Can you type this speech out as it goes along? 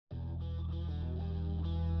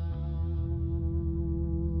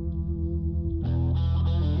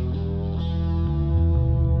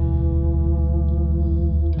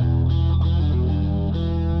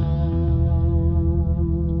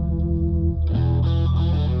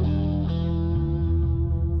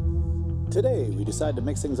Today, we decided to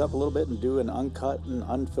mix things up a little bit and do an uncut and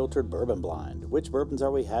unfiltered bourbon blind. Which bourbons are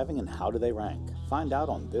we having and how do they rank? Find out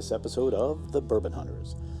on this episode of The Bourbon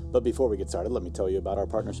Hunters. But before we get started, let me tell you about our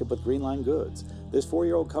partnership with Greenline Goods. This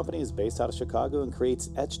 4-year-old company is based out of Chicago and creates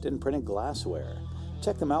etched and printed glassware.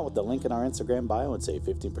 Check them out with the link in our Instagram bio and save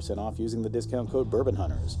 15% off using the discount code Bourbon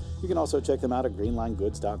Hunters. You can also check them out at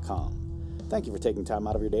greenlinegoods.com. Thank you for taking time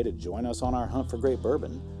out of your day to join us on our hunt for great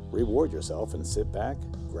bourbon. Reward yourself and sit back,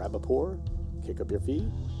 grab a pour, kick up your feet,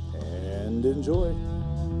 and enjoy.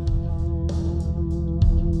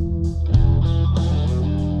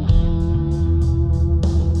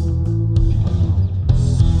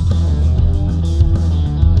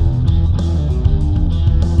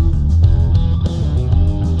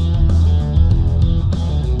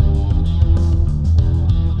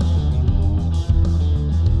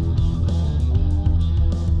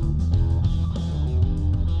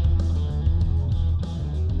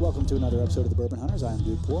 Welcome to another episode of the Bourbon Hunters. I am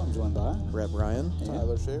Duke Poor. I'm joined by Rep Ryan.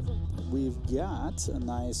 Tyler Schaefer. We've got a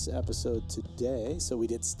nice episode today. So we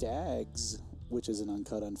did Stags, which is an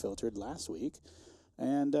uncut, unfiltered last week.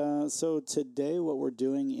 And so today what we're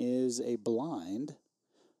doing is a blind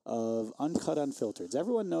of uncut, unfiltereds.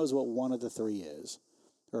 Everyone knows what one of the three is.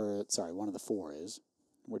 Or, sorry, one of the four is.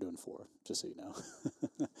 We're doing four, just so you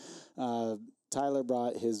know. Tyler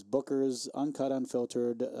brought his Booker's Uncut,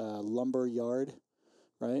 Unfiltered Lumber Yard.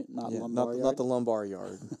 Right, not the lumbar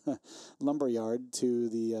yard. Lumber yard to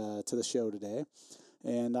the show today,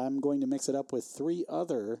 and I'm going to mix it up with three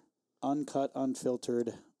other uncut,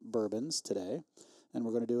 unfiltered bourbons today, and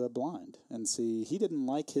we're going to do a blind and see. He didn't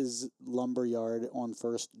like his lumber yard on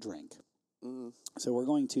first drink, so we're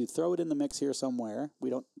going to throw it in the mix here somewhere.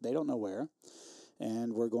 They don't know where,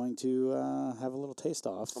 and we're going to have a little taste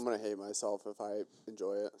off. I'm going to hate myself if I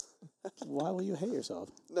enjoy it. Why will you hate yourself?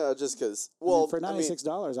 No, just because. Well, for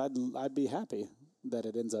 $96, I'd be happy that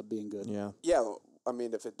it ends up being good. Yeah. Yeah. I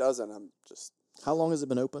mean, if it doesn't, I'm just. How long has it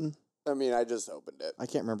been open? I mean, I just opened it. I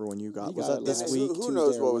can't remember when you got. You Was got that it this last week? week. Who knows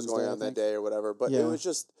Tuesday what or was going Wednesday, on that day or whatever? But Yeah. it was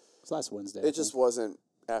just. It's last Wednesday. It just wasn't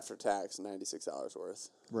after tax $96 worth.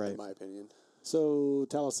 Right. In my opinion. So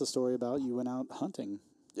tell us the story about you went out hunting.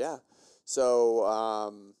 Yeah. So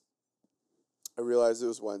I realized it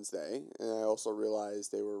was Wednesday, and I also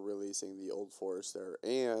realized they were releasing the Old Forester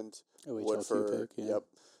and OHLQ pick, yeah.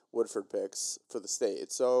 Woodford picks for the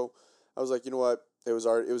state. So I was like, you know what? It was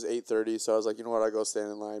 8:30, so I was like, you know what? I go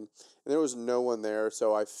stand in line, and there was no one there,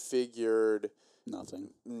 so I figured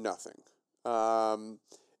Nothing. And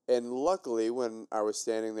luckily, when I was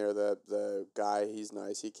standing there, the guy, he's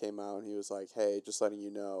nice. He came out and he was like, "Hey, just letting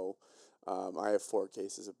you know, I have 4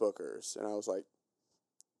 cases of Booker's," and I was like,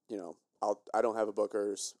 you know. I don't have a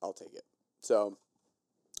Booker's. I'll take it. So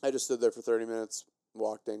I just stood there for 30 minutes,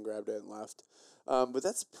 walked in, grabbed it, and left. But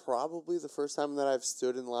that's probably the first time that I've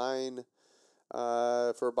stood in line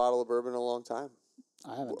for a bottle of bourbon in a long time.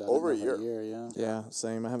 I haven't done over it in a over year. a year. Yeah. Yeah,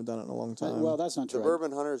 same. I haven't done it in a long time. Well, that's not true. The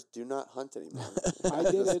bourbon hunters do not hunt anymore.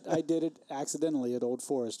 I did it accidentally at Old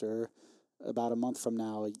Forester about a month from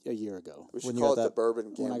now, a year ago. We should call it the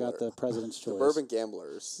bourbon gambler. When I got the President's Choice. The bourbon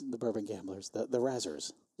gamblers. The bourbon gamblers. The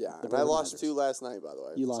Razzers. Yeah, the and I lost Razzers. 2 last night, by the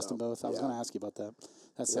way. You lost them both? I was going to ask you about that.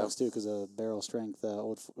 That sucks, too, because of barrel strength,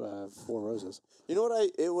 old Four Roses. You know what?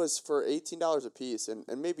 It was for $18 a piece, and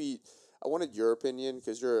maybe I wanted your opinion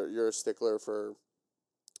because you're a stickler for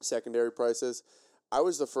secondary prices. I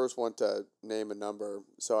was the first one to name a number,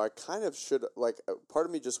 so I kind of should, part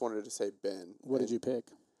of me just wanted to say bin. What did you pick?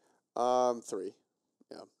 3.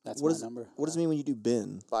 Yeah. That's what my number. What does it mean when you do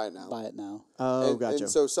bin? Buy it now. Buy it now. Oh, and, gotcha. And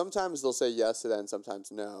so sometimes they'll say yes to that and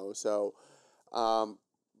sometimes no. So,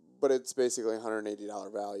 but it's basically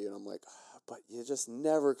 $180 value, and I'm like, but you just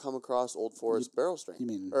never come across Old Forest barrel strength. You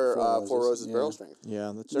mean or Four Roses yeah. barrel strength?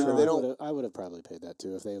 Yeah, that's No, true. they don't. I would have probably paid that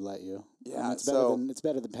too if they let you. Yeah, And it's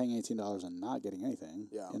better than paying $18 and not getting anything.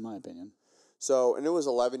 Yeah. In my opinion. So, and it was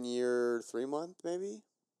 11-year, 3-month maybe.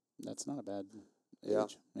 That's not a bad age. Yeah.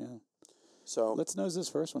 Yeah. So Let's nose this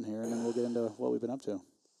first one here, and then we'll get into what we've been up to.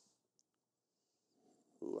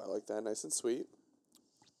 ooh, I like that, nice and sweet.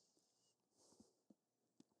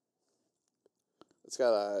 It's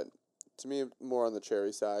got to me, more on the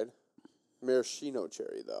cherry side. Maraschino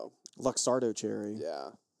cherry, though. Luxardo cherry. Yeah.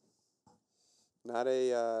 Not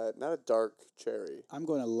a dark cherry. I'm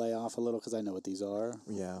going to lay off a little because I know what these are.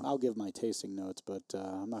 Yeah. I'll give my tasting notes, but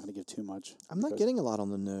I'm not going to give too much. I'm not getting a lot on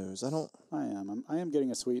the nose. I am getting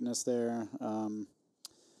a sweetness there. I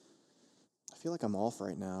feel like I'm off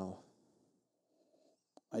right now.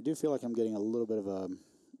 I do feel like I'm getting a little bit of an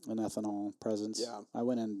ethanol presence. Yeah. I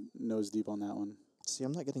went in nose deep on that one. See,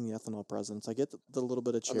 I'm not getting the ethanol presence. I get the little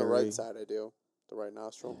bit of cherry. On the right side, I do. The right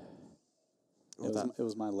nostril. It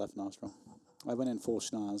was my left nostril. I went in full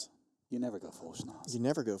schnoz. You never go full schnoz. You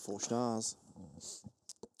never go full schnoz.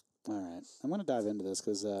 All right. I'm going to dive into this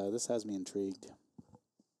because this has me intrigued.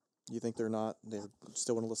 You think they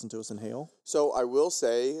still want to listen to us inhale? So I will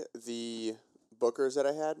say the Bookers that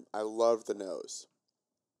I had, I loved the nose.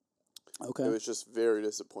 Okay. It was just very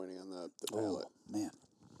disappointing on the palate. Oh, man.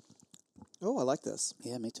 Oh, I like this.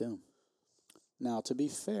 Yeah, me too. Now, to be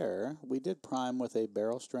fair, we did prime with a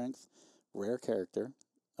barrel strength rare character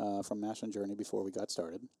from Mash and Journey before we got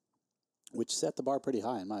started, which set the bar pretty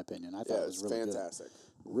high, in my opinion. I thought it was really fantastic.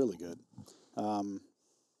 Good. Really good.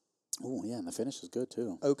 Oh, yeah, and the finish is good,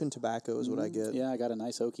 too. Oak and tobacco is what I get. Yeah, I got a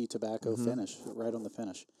nice oaky tobacco finish right on the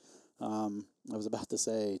finish. I was about to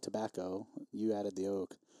say tobacco. You added the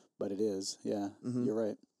oak, but it is. Yeah, you're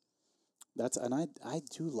right. I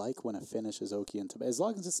do like when a finish is oaky and tobacco, as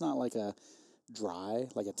long as it's not like a dry,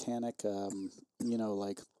 like a tannic.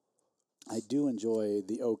 Like I do enjoy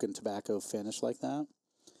the oak and tobacco finish like that.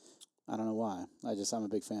 I don't know why. I'm a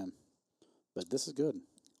big fan. But this is good.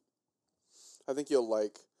 I think you'll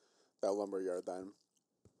like that lumberyard then.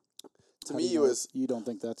 To How me, do you it know was. You don't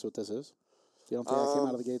think that's what this is? You don't think I came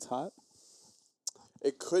out of the gates hot?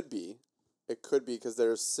 It could be. It could be because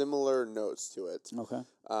there's similar notes to it. Okay.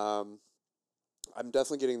 I'm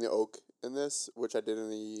definitely getting the oak in this, which I did in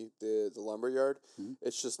the lumberyard.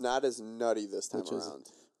 It's just not as nutty this time around.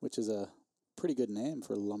 Which is a pretty good name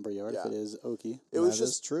for lumberyard if it is oaky. It was That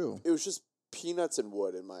is just true. It was just peanuts and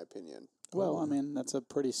wood, in my opinion. Well, I mean, that's a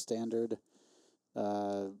pretty standard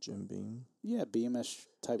Jim Beam. Yeah, beamish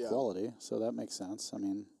type quality, so that makes sense. I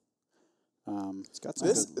mean, It's got some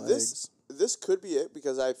good legs. This could be it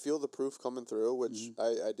because I feel the proof coming through, which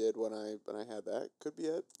I did when I had that. Could be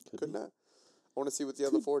it. Could not. I want to see what the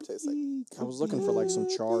other four taste like. I was looking for like some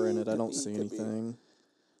char in it. I don't see anything.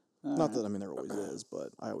 Not that, I mean, there always is, but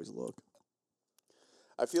I always look.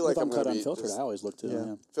 I feel like I'm Uncut going to be Unfiltered. just, I always look too. Yeah.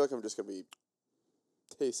 Yeah. I feel like I'm just going to be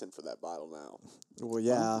tasting for that bottle now. Well,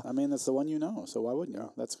 yeah. I mean, that's the one you know, so why wouldn't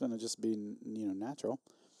you? That's going to just be natural.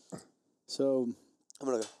 So I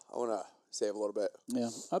want to save a little bit. yeah,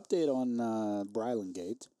 update on Brylan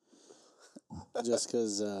Gate. Just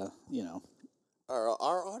because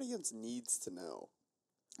Our audience needs to know.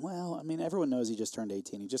 Well, I mean, everyone knows he just turned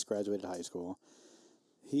 18. He just graduated high school.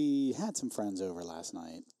 He had some friends over last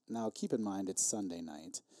night. Now, keep in mind, it's Sunday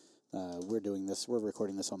night. We're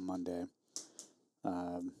recording this on Monday.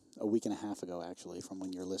 A week and a half ago, actually, from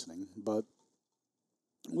when you're listening. But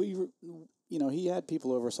he had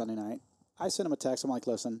people over Sunday night. I sent him a text. I'm like,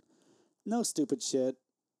 listen, no stupid shit.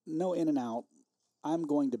 No in and out. I'm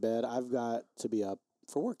going to bed. I've got to be up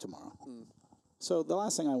for work tomorrow. So the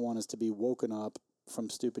last thing I want is to be woken up from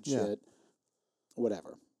stupid shit,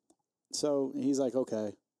 whatever. So he's like,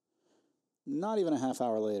 okay. Not even a half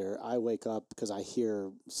hour later, I wake up because I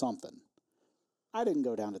hear something. I didn't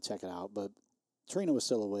go down to check it out, but Trina was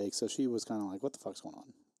still awake, so she was kind of like, what the fuck's going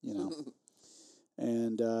on,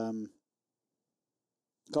 And a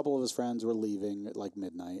couple of his friends were leaving at like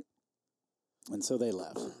midnight, and so they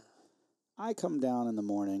left. I come down in the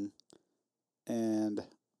morning, and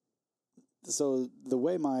so the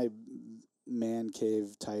way my man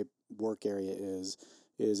cave type work area is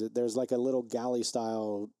there's like a little galley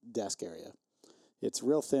style desk area. It's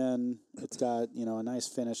real thin. It's got, a nice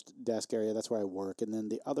finished desk area. That's where I work. And then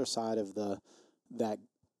the other side of that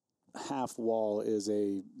half wall is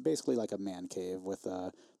basically like a man cave with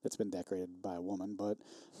that's been decorated by a woman, but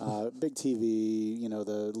big TV,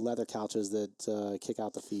 the leather couches that kick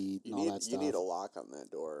out the feet and all that stuff. You need a lock on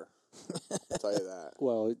that door. I'll tell you that.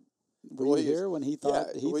 Well, were you here when he thought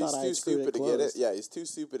I had screwed it closed? Yeah, he's too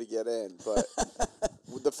stupid to get in. But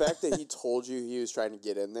the fact that he told you he was trying to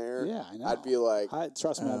get in there, yeah, I know. I'd be like,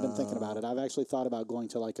 trust me, I've been thinking about it. I've actually thought about going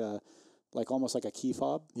to almost like a key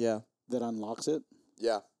fob. Yeah. That unlocks it.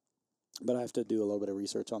 Yeah. But I have to do a little bit of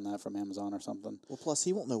research on that from Amazon or something. Well, plus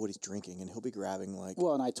he won't know what he's drinking, and he'll be grabbing like.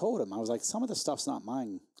 Well, and I told him, I was like, some of the stuff's not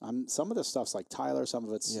mine. Some of the stuff's like Tyler, some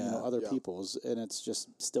of it's other people's, and it's just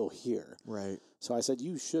still here. Right. So I said,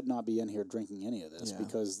 you should not be in here drinking any of this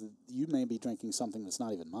because you may be drinking something that's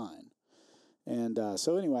not even mine. And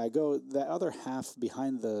so anyway, I go the other half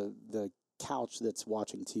behind the couch that's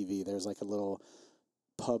watching TV. There's like a little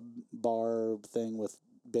pub bar thing with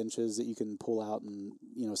benches that you can pull out and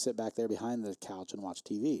sit back there behind the couch and watch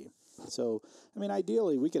TV. So I mean,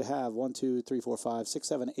 ideally, we could have 1, 2, 3, 4, 5, 6,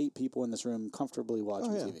 7, 8 people in this room comfortably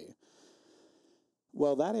watching TV.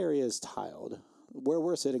 Well, that area is tiled. Where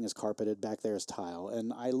we're sitting is carpeted. Back there is tile,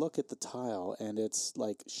 and I look at the tile, and it's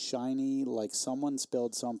like shiny, like someone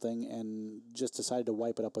spilled something and just decided to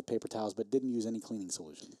wipe it up with paper towels, but didn't use any cleaning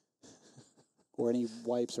solution or any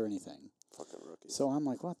wipes or anything. Fucking rookies. So I'm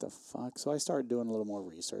like, what the fuck? So I started doing a little more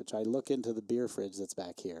research. I look into the beer fridge that's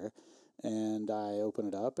back here, and I open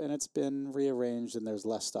it up, and it's been rearranged, and there's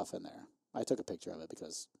less stuff in there. I took a picture of it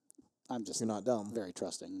because I'm just You're not dumb. very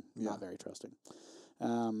trusting, Yeah. not very trusting.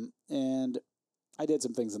 And I did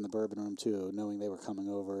some things in the bourbon room too, knowing they were coming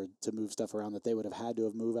over to move stuff around that they would have had to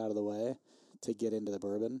have moved out of the way to get into the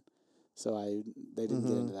bourbon. So they didn't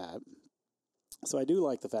get into that. So I do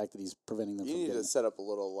like the fact that he's preventing them You from need getting to set up a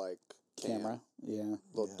little like camera. Yeah.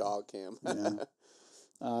 little dog cam.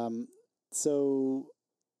 Yeah. So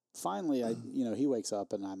finally, he wakes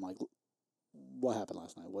up and I'm like, what happened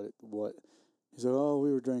last night? What? He's like, oh,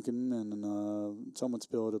 we were drinking and someone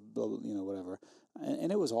spilled whatever.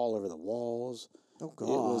 And it was all over the walls. Oh,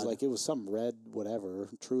 God. It was some red whatever,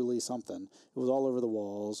 truly something. It was all over the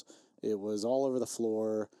walls. It was all over the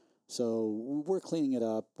floor. So we're cleaning it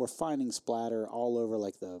up. We're finding splatter all over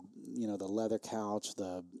like the leather couch,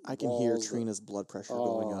 I can hear Trina's blood pressure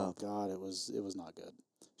going up. Oh, God, it was not good.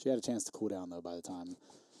 She had a chance to cool down, though, by the time.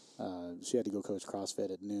 She had to go coach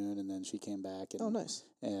CrossFit at noon, and then she came back. And, oh, nice.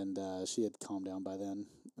 And she had calmed down by then,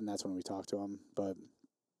 and that's when we talked to him. But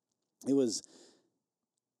there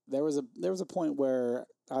was a point where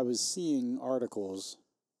I was seeing articles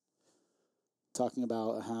talking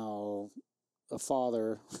about how a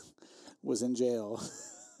father was in jail.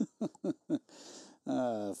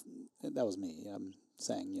 That was me. I'm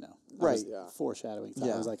saying, right? Foreshadowing.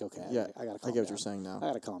 Yeah. I was like, okay, yeah, I gotta calm down. I get what you're saying now. I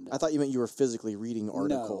gotta calm down. I thought you meant you were physically reading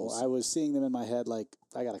articles. No, I was seeing them in my head. Like,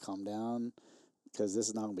 I gotta calm down because this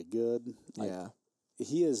is not gonna be good. Like, yeah.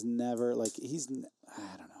 He is never I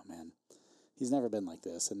don't know, man. He's never been like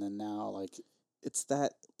this, and then now, like, it's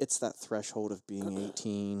that threshold of being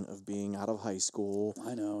 18, of being out of high school.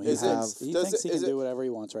 I know He thinks he can do whatever he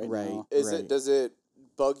wants right now. Does it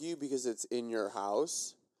bug you because it's in your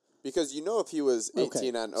house? Because if he was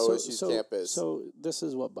 18 on OSU's campus. So this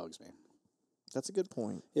is what bugs me. That's a good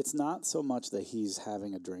point. It's not so much that he's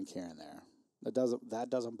having a drink here and there. That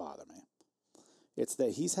doesn't bother me. It's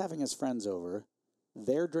that he's having his friends over.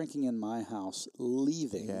 They're drinking in my house,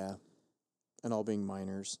 leaving. Yeah. And all being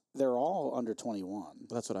minors. They're all under 21.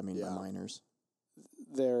 That's what I mean by minors.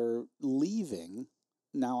 They're leaving.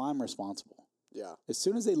 Now I'm responsible. Yeah. As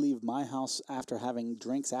soon as they leave my house after having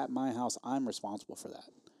drinks at my house, I'm responsible for that.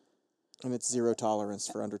 And it's zero tolerance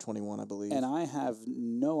for under 21, I believe. And I have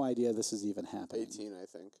no idea this is even happening. 18, I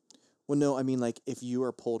think. Well, no, I mean, like, if you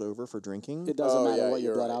are pulled over for drinking... It doesn't matter what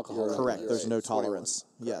your blood alcohol level is. Correct. There's no tolerance.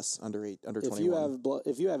 Yes, under 21.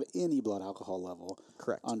 If you have any blood alcohol level...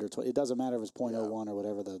 Correct. Under 20, it doesn't matter if it's 0.01 or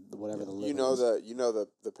whatever the limit is. You know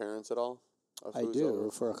the parents at all? I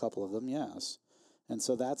do, for a couple of them, yes. And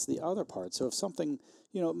so that's the other part. So if something,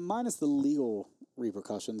 minus the legal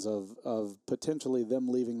repercussions of potentially them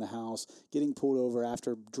leaving the house, getting pulled over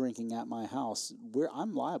after drinking at my house,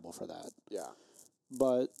 I'm liable for that. Yeah.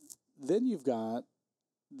 But then you've got,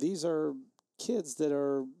 these are kids that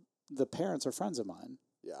the parents are friends of mine.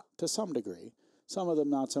 Yeah. To some degree. Some of them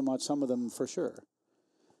not so much, some of them for sure.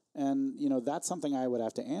 And, that's something I would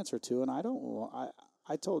have to answer to, and I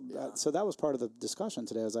told, so that was part of the discussion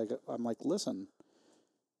today. I'm like, listen,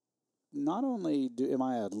 not only am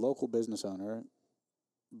I a local business owner,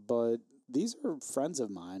 but these are friends of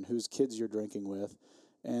mine whose kids you're drinking with,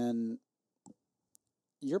 and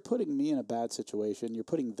you're putting me in a bad situation. You're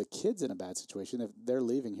putting the kids in a bad situation if they're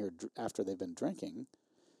leaving here after they've been drinking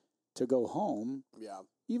to go home. Yeah.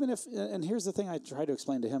 Even if, and here's the thing I tried to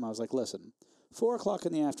explain to him. I was like, listen, 4:00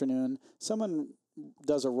 in the afternoon, someone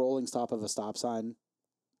does a rolling stop of a stop sign.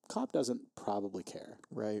 Cop doesn't probably care.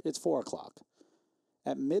 Right. It's 4:00.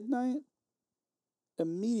 At midnight,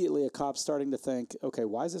 immediately a cop's starting to think, okay,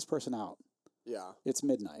 why is this person out? Yeah. It's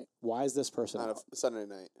midnight. Why is this person out? Sunday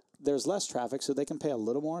night. There's less traffic, so they can pay a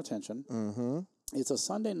little more attention. Mm-hmm. It's a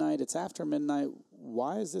Sunday night. It's after midnight.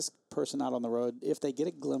 Why is this person out on the road? If they get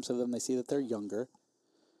a glimpse of them, they see that they're younger.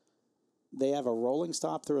 They have a rolling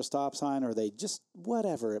stop through a stop sign, or they just,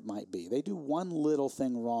 whatever it might be. They do one little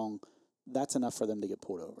thing wrong. That's enough for them to get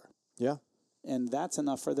pulled over. Yeah. And that's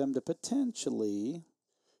enough for them to potentially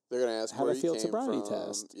they're going to ask have where a field you came sobriety from.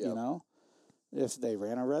 test, Yep. if they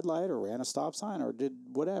ran a red light or ran a stop sign or did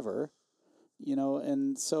whatever,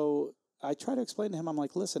 and so I try to explain to him, I'm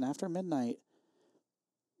like, listen, after midnight,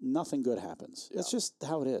 nothing good happens. Yeah. It's just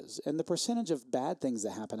how it is. And the percentage of bad things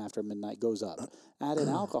that happen after midnight goes up. Add in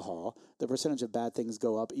alcohol, the percentage of bad things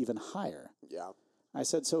go up even higher. Yeah. I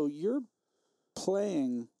said, so you're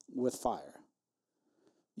playing with fire.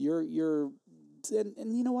 And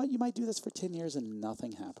you know what? You might do this for 10 years and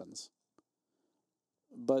nothing happens.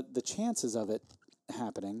 But the chances of it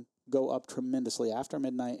happening go up tremendously after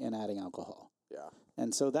midnight and adding alcohol. Yeah.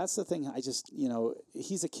 And so that's the thing. I just,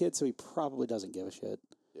 he's a kid, so he probably doesn't give a shit.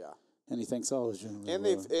 Yeah. And he thinks, oh,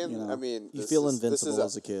 I mean, you feel invincible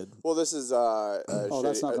as a kid. Well, this is oh,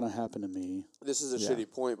 that's not going to happen to me. This is a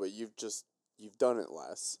shitty point, but you've done it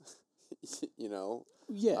less.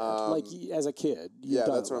 Yeah, like as a kid.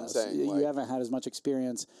 That's what I'm saying. You haven't had as much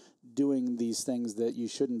experience doing these things that you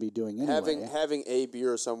shouldn't be doing anyway. Having a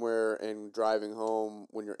beer somewhere and driving home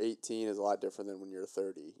when you're 18 is a lot different than when you're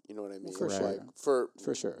 30. You know what I mean? For sure. Like,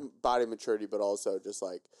 for sure. Body maturity, but also just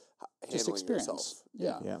like just handling experience. yourself.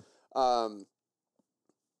 Yeah.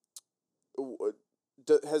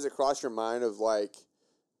 Has it crossed your mind of like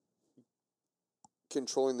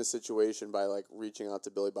controlling the situation by like reaching out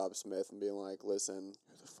to Billy Bob Smith and being like, listen,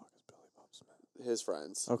 who the fuck is Billy Bob Smith? His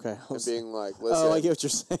friends. Okay. And being like, listen. Oh, I get what you're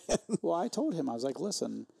saying. Well, I told him, I was like,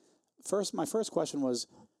 listen, my first question was,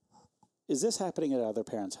 is this happening at other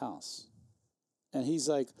parents' house? And he's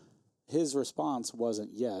like, his response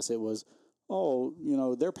wasn't yes. It was,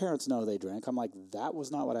 oh, their parents know they drink. I'm like, that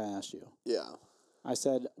was not what I asked you. Yeah. I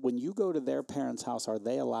said, when you go to their parents' house, are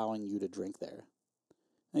they allowing you to drink there?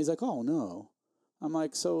 And he's like, oh, no. I'm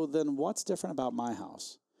like, so then what's different about my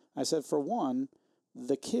house? I said, for one,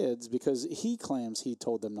 the kids, because he claims he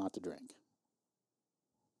told them not to drink.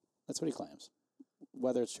 That's what he claims.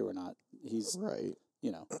 Whether it's true or not, he's, right.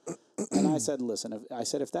 And I said, listen,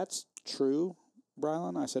 if that's true,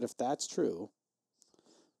 Brylan, I said, if that's true,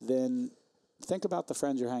 then think about the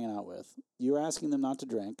friends you're hanging out with. You're asking them not to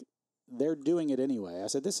drink. They're doing it anyway. I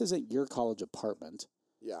said, this isn't your college apartment.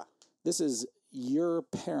 Yeah. This is your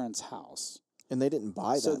parents' house. And they didn't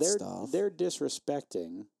buy that stuff. They're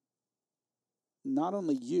disrespecting not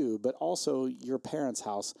only you, but also your parents'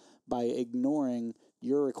 house by ignoring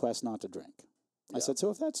your request not to drink. Yeah. I said, so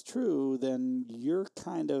if that's true, then you're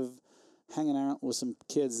kind of hanging out with some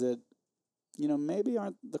kids that, maybe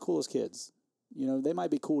aren't the coolest kids. They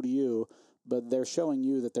might be cool to you, but they're showing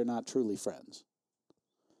you that they're not truly friends.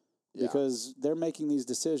 Yeah. Because they're making these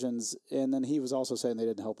decisions, and then he was also saying they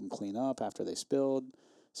didn't help him clean up after they spilled.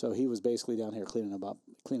 So he was basically down here cleaning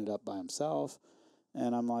it up by himself.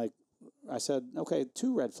 And I'm like, I said, okay,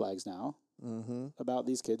 2 red flags now about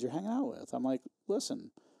these kids you're hanging out with. I'm like,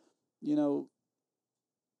 listen, you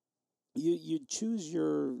choose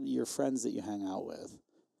your friends that you hang out with.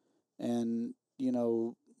 And,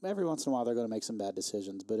 every once in a while they're going to make some bad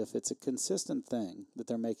decisions. But if it's a consistent thing that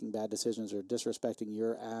they're making bad decisions or disrespecting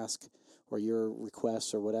your ask or your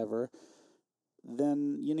requests or whatever,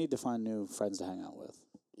 then you need to find new friends to hang out with.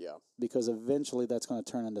 Yeah. Because eventually that's going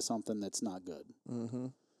to turn into something that's not good. Mm-hmm.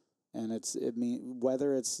 And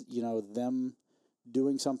whether it's, them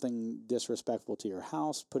doing something disrespectful to your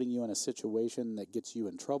house, putting you in a situation that gets you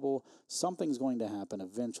in trouble, something's going to happen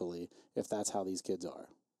eventually if that's how these kids are.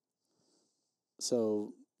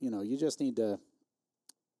 So, you just need to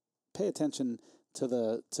pay attention to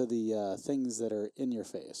the things that are in your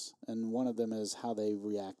face. And one of them is how they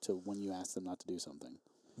react to when you ask them not to do something.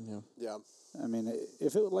 Yeah. Yeah. I mean,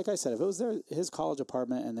 like I said, if it was his college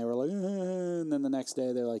apartment and they were like, and then the next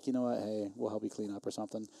day they're like, you know what, hey, we'll help you clean up or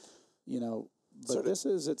something, but so this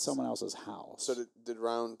is at someone else's house. So did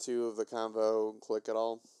round 2 of the convo click at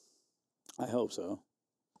all? I hope so.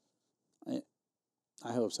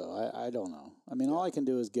 I hope so. I don't know. I mean, all I can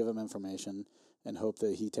do is give him information and hope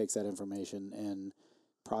that he takes that information and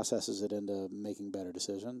processes it into making better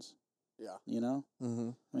decisions. Yeah. Mm-hmm.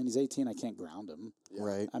 I mean, he's 18. I can't ground him. Yeah.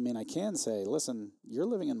 Right. I mean, I can say, listen, you're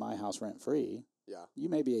living in my house rent-free. Yeah. You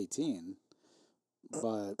may be 18,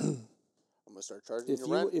 but I'm going to start charging you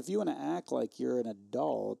rent. If you want to act like you're an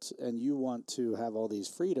adult and you want to have all these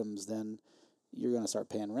freedoms, then you're going to start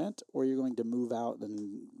paying rent or you're going to move out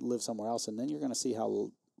and live somewhere else, and then you're going to see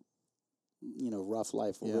how rough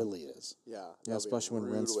life really is. Yeah. Yeah, especially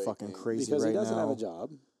when rent's fucking crazy because right now. Because he doesn't have a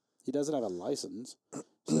job. He doesn't have a license.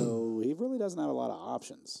 So he really doesn't have a lot of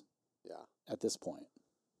options. Yeah. At this point.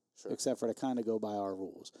 Sure. Except for to kind of go by our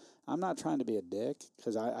rules. I'm not trying to be a dick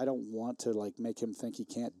because I don't want to make him think he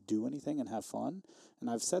can't do anything and have fun. And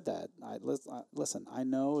I've said that. Listen, I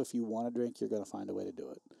know if you want to drink, you're going to find a way to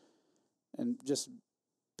do it. And just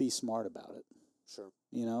be smart about it. Sure.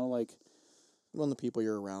 When the people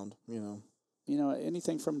you're around,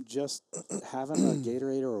 anything from just having a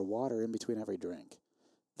Gatorade or a water in between every drink.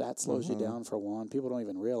 That slows you down for one. People don't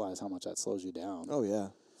even realize how much that slows you down. Oh, yeah.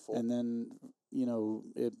 And then,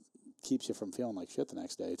 it keeps you from feeling like shit the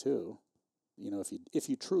next day, too. If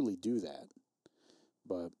you truly do that.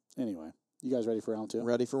 But anyway, you guys ready for round 2?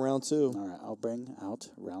 Ready for round 2. All right, I'll bring out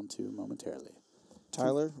round 2 momentarily.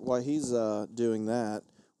 Tyler, while he's doing that,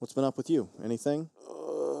 what's been up with you? Anything?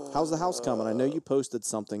 How's the house coming? I know you posted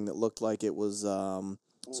something that looked like it was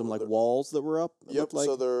some like walls that were up. Yep. Like?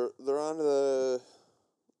 So they're on the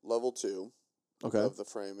level 2 Okay. of the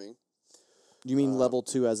framing. You mean level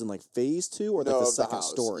 2 as in like phase 2 or No, like the of the second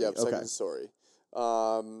house. story? Yep, okay. second story.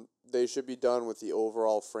 They should be done with the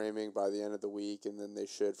overall framing by the end of the week, and then they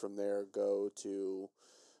should from there go to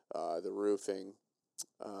the roofing.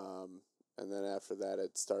 And then after that,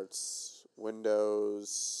 it starts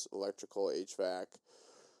windows, electrical, HVAC.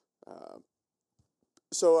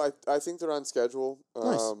 So I think they're on schedule.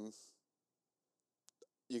 Nice.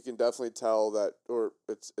 You can definitely tell that, or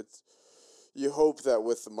it's you hope that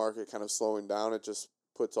with the market kind of slowing down, it just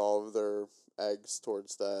puts all of their eggs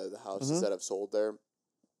towards the houses that have sold there.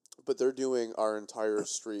 But they're doing our entire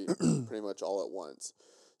street pretty much all at once.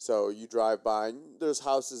 So you drive by, and there's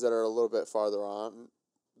houses that are a little bit farther on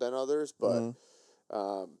than others, but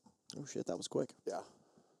oh shit, that was quick. yeah.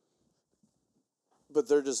 But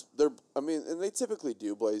and they typically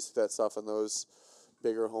do blaze that stuff in those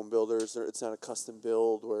bigger home builders. It's not a custom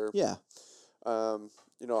build where, yeah.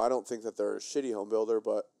 I don't think that they're a shitty home builder,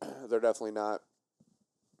 but they're definitely not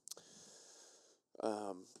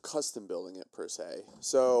custom building it per se.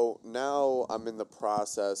 So now I'm in the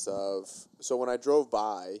process of, so when I drove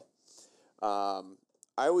by, I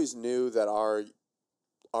always knew that our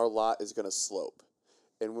lot is going to slope.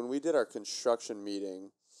 And when we did our construction meeting,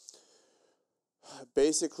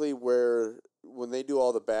 basically when they do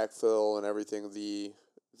all the backfill and everything, the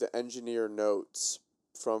engineer notes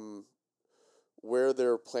from where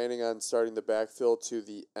they're planning on starting the backfill to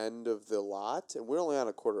the end of the lot, and we're only on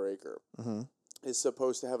a quarter acre, is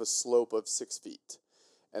supposed to have a slope of 6 feet.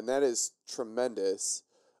 And that is tremendous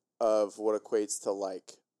of what equates to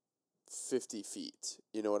like 50 feet.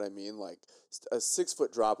 You know what I mean? Like a 6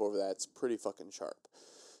 foot drop over that's pretty fucking sharp.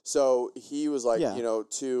 So he was like,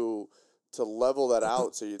 to level that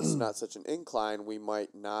out so it's not such an incline, we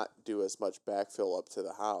might not do as much backfill up to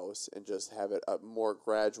the house and just have it more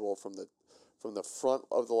gradual from the front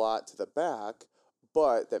of the lot to the back.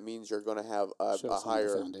 But that means you're going to have a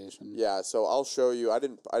higher foundation. Yeah, so I'll show you. I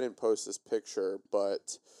didn't post this picture,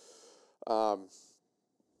 but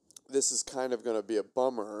this is kind of going to be a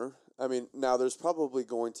bummer. I mean, now there's probably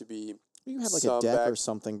going to be you have like a deck or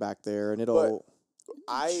something back there, and it'll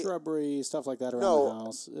shrubbery stuff like that around the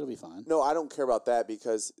house. It'll be fine. No, I don't care about that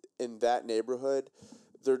because in that neighborhood,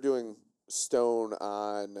 they're doing stone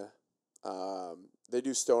on. They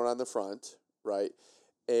do stone on the front, right?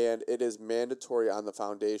 And it is mandatory on the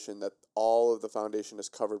foundation that all of the foundation is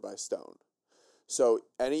covered by stone. So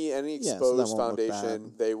any exposed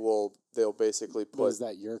foundation, they'll basically put. Is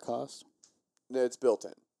that your cost? It's built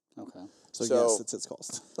in. Okay. So yes, it's its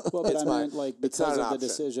cost. Well, but I meant like because of the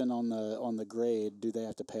decision on the grade, do they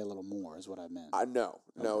have to pay a little more? Is what I meant.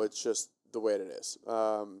 No, it's just the way it is.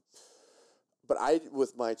 But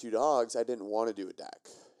with my 2 dogs, I didn't want to do a deck.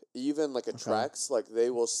 Even like a Trex, like they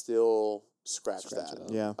will still scratch that.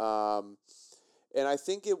 Yeah. And I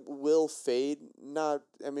think it will fade.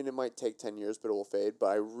 It might take 10 years, but it will fade. But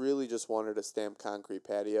I really just wanted a stamped concrete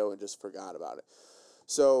patio and just forgot about it.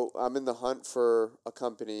 So I'm in the hunt for a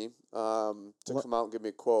company to come out and give me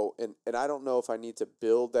a quote. And I don't know if I need to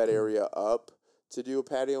build that area up to do a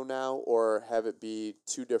patio now or have it be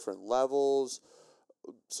 2 different levels,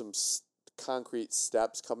 some concrete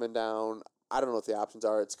steps coming down. I don't know what the options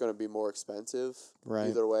are. It's going to be more expensive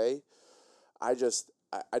either way. I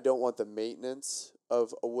don't want the maintenance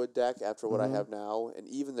of a wood deck after what I have now. And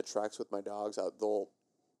even the Trex with my dogs, they'll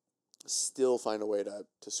still find a way to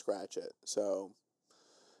scratch it. So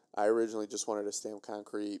I originally just wanted a stamped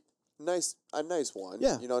concrete, a nice one.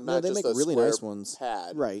 Yeah, not they just make a really square nice ones.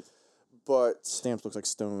 pad. Right. But stamps looks like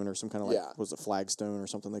stone or some kind of like was it flagstone or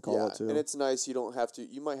something they call it too. And it's nice. You don't have to.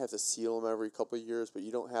 You might have to seal them every couple of years, but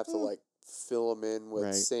you don't have to like fill them in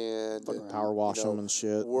with sand and power wash them and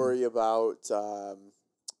shit. Worry about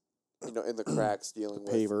in the cracks dealing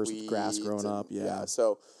with pavers, weeds grass growing up. Yeah.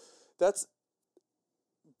 So that's.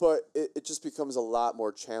 But it just becomes a lot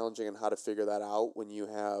more challenging in how to figure that out when you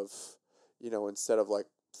have, instead of like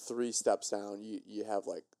 3 steps down, you have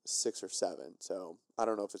like 6 or 7. So I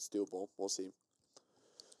don't know if it's doable. We'll see.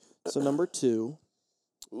 So number 2.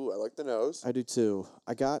 Ooh, I like the nose. I do too.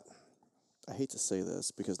 I hate to say this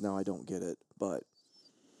because now I don't get it, but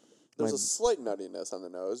there's a slight nuttiness on the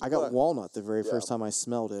nose. I got walnut the very first time I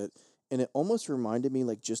smelled it, and it almost reminded me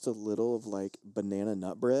like just a little of like banana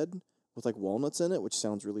nut bread with like walnuts in it, which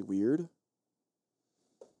sounds really weird.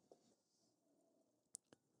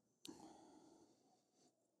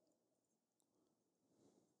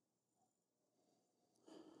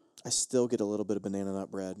 I still get a little bit of banana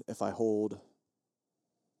nut bread if I hold.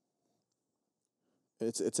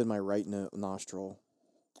 It's in my right nostril.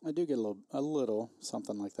 I do get a little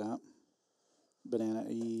something like that.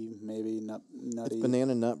 Banana-y, maybe nutty. It's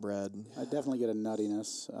banana nut bread. I definitely get a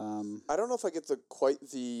nuttiness. I don't know if I get quite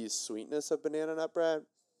the sweetness of banana nut bread.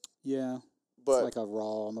 Yeah, but it's like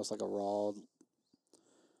almost like a raw,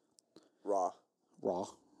 raw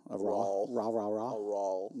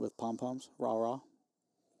with pom poms, raw.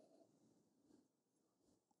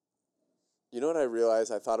 You know what I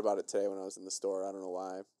realized? I thought about it today when I was in the store. I don't know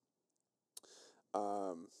why.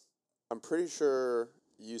 I'm pretty sure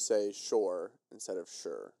you say sure instead of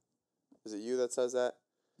sure. Is it you that says that?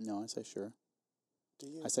 No, I say sure. Do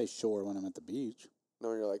you? I say sure when I'm at the beach.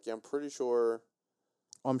 No, you're like, yeah, I'm pretty sure.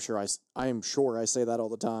 I'm sure I am sure I say that all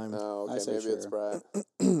the time. Oh, okay, maybe sure. it's Brett.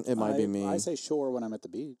 It might be me. I say shore when I'm at the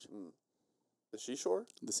beach. The seashore?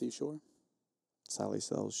 The seashore. Sally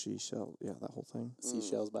sells, she shall. Yeah, that whole thing.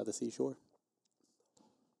 Seashells by the seashore.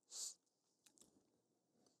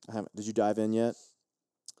 I haven't. Did you dive in yet?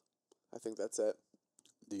 I think that's it.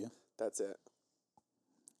 Do you? That's it.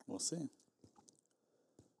 We'll see.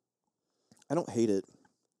 I don't hate it.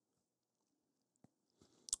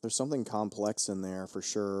 There's something complex in there for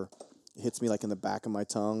sure. It hits me like in the back of my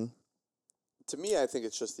tongue. To me, I think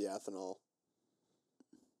it's just the ethanol.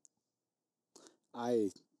 I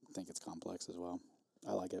think it's complex as well.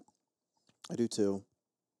 I like it. I do too.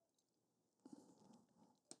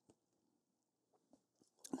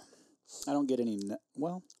 I don't get any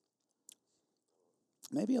well,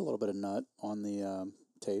 maybe a little bit of nut on the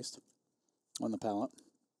taste, on the palate.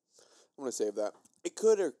 I'm going to save that. It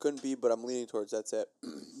could or couldn't be, but I'm leaning towards that's it.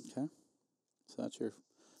 Okay. So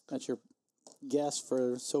that's your guess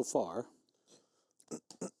for so far.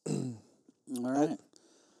 All right.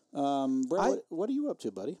 Brett, what are you up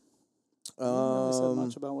to, buddy? You haven't really said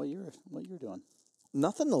much about what you're doing.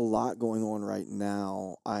 Nothing a lot going on right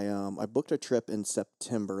now. I booked a trip in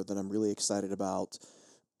September that I'm really excited about.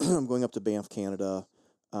 I'm going up to Banff, Canada.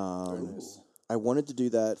 Very nice. I wanted to do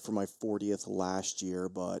that for my 40th last year,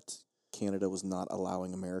 but Canada was not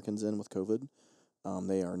allowing Americans in with COVID.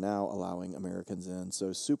 They are now allowing Americans in.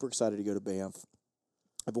 So super excited to go to Banff.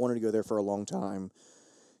 I've wanted to go there for a long time.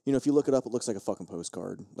 You know, if you look it up, it looks like a fucking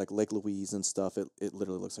postcard. Like Lake Louise and stuff, it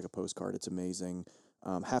literally looks like a postcard. It's amazing.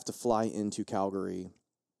 Have to fly into Calgary,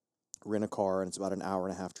 rent a car, and it's about an hour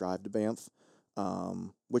and a half drive to Banff,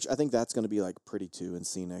 which I think that's going to be like pretty too and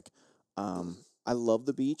scenic. I love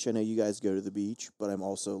the beach. I know you guys go to the beach, but I'm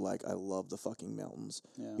also like, I love the fucking mountains.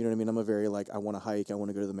 Yeah. You know what I mean? I'm a very like, I want to hike. I want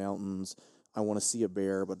to go to the mountains. I want to see a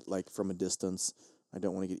bear, but like from a distance. I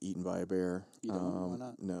don't want to get eaten by a bear. You don't? Why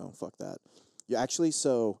not? No, fuck that. Yeah, actually,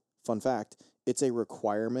 so fun fact, it's a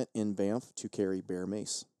requirement in Banff to carry bear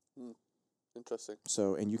mace. Interesting.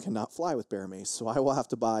 So, and you cannot fly with bear mace. So I will have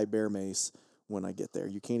to buy bear mace when I get there.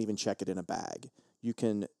 You can't even check it in a bag. You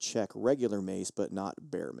can check regular mace, but not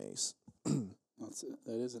bear mace. That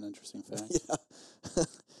is an interesting fact. Yeah.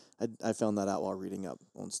 I found that out while reading up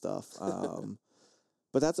on stuff.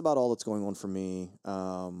 But that's about all that's going on for me. When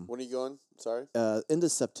are you going? Sorry? Into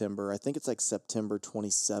September. I think it's like September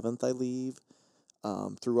 27th I leave.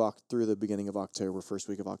 Through the beginning of October, first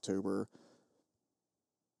week of October.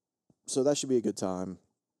 So that should be a good time.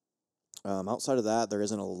 Outside of that, there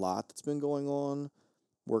isn't a lot that's been going on.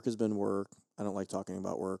 Work has been work. I don't like talking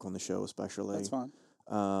about work on the show, especially. That's fine.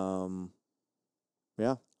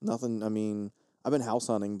 Yeah, nothing. I mean, I've been house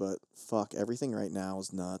hunting, but fuck, everything right now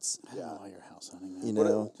is nuts. I don't know why you're house hunting, man. You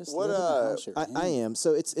know, just live in the house you're in. I am.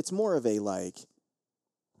 So it's more of a like.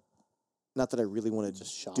 Not that I really want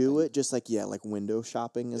to do it, just like, like window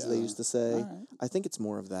shopping, as they used to say. Right. I think it's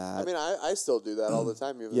more of that. I mean, I still do that all the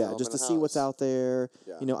time. Even yeah, just to see what's out there.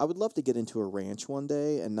 Yeah. You know, I would love to get into a ranch one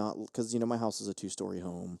day and not, because, you know, my house is a 2-story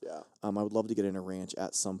home. Yeah. I would love to get in a ranch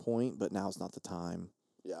at some point, but now's not the time.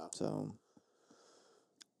 Yeah. So.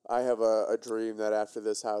 I have a dream that after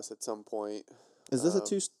this house at some point. Is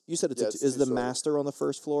this you said it's is the master on the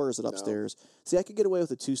first floor or is it upstairs? No. See, I could get away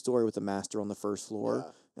with a 2-story with the master on the first floor.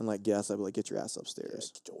 Yeah. And like guess I'd be like, get your ass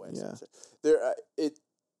upstairs. Yeah, get your ass upstairs. There,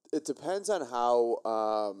 it depends on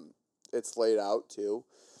how it's laid out too.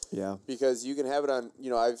 Yeah, because you can have it on. You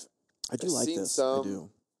know, I do like seen this. I do.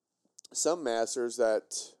 Some masters that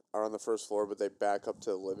are on the first floor, but they back up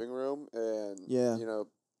to the living room, and you know,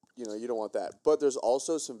 you don't want that. But there's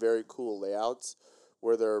also some very cool layouts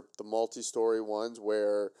where they're the multi-story ones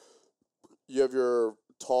where you have your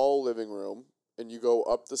tall living room. And you go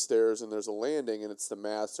up the stairs, and there's a landing, and it's the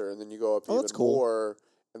master, and then you go up even more,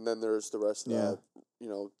 and then there's the rest of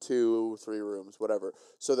the, 2, 3 rooms, whatever.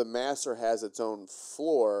 So the master has its own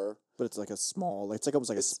floor. But it's like a small, it's like almost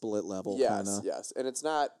like a split level kind of. Yes, and it's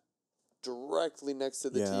not directly next to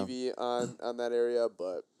the TV on that area,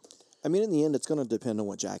 but... I mean, in the end, it's going to depend on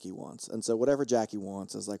what Jackie wants. And so whatever Jackie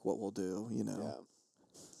wants is like what we'll do, you know.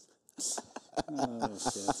 Yeah. Oh,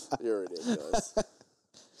 shit. You're ridiculous.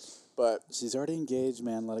 But She's already engaged,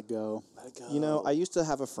 man. Let it go. let it go. You know, I used to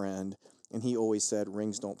have a friend, and he always said,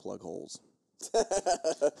 rings don't plug holes.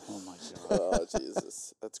 Oh, my God. Oh,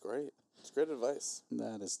 Jesus. That's great. It's great advice.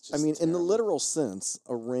 That is just I mean, in the terrible. literal sense,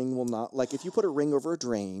 a ring will not, like, if you put a ring over a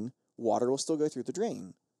drain, water will still go through the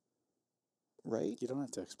drain. Right? You don't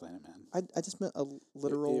have to explain it, man. I just meant a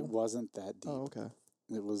literal. It wasn't that deep. Oh, okay.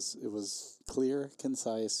 It was clear,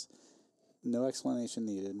 concise, no explanation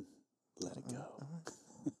needed. Let it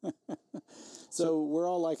go. So we're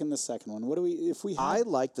all liking the second one. What do we? If we, I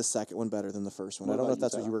like the second one better than the first one. What I don't know about if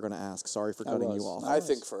that's you, what you Tyler? were going to ask. Sorry for I cutting was. you off. I I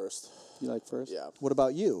think first. you like first? Yeah. What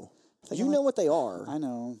about you? think You I know like- what they are. I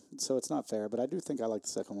know, so it's not fair, but I do think I like the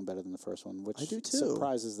second one better than the first one, which I do too.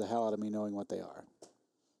 surprises the hell out of me knowing what they are.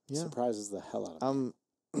 Yeah. Surprises the hell out of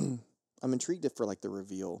me. I'm intrigued for like the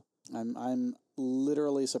reveal. I'm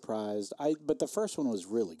literally surprised. But the first one was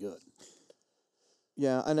really good.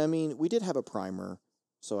 Yeah, and I mean, we did have a primer,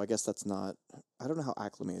 so I guess that's not. I don't know how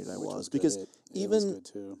acclimated I Which was good. because it even was good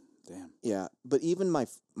too. Damn. yeah, but even my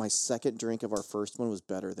second drink of our first one was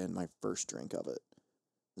better than my first drink of it.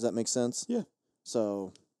 Does that make sense? Yeah.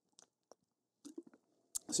 So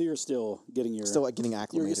you're still getting your still getting you're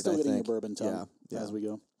acclimated. still I getting think. your bourbon tongue Yeah. as we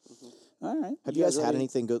go. Mm-hmm. All right. Have you guys had ready?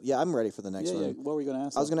 anything good? Yeah, I'm ready for the next Yeah, one. yeah. What were you going to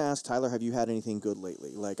ask? I was going to ask Tyler, have you had anything good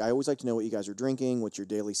lately? Like, I always like to know what you guys are drinking, what's your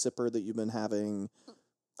daily sipper that you've been having.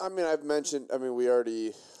 I mean, I've mentioned. I mean, we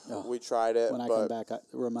already Oh, we tried it, when I but come back,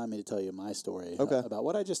 remind me to tell you my story Okay. about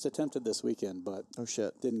what I just attempted this weekend, but Oh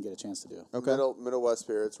shit. didn't get a chance to do. Okay. Middle West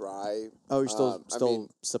Spirits Rye. Oh, you're still I mean,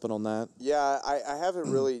 sipping on that? Yeah, I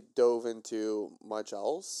haven't really dove into much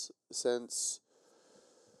else since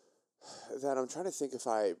that. I'm trying to think if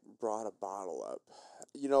I brought a bottle up.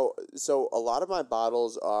 You know, so a lot of my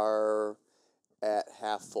bottles are at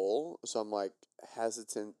half full, so I'm like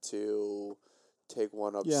hesitant to take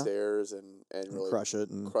one upstairs and really Crush it.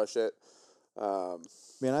 And crush it.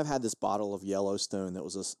 man, I've had this bottle of Yellowstone that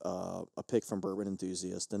was a pick from Bourbon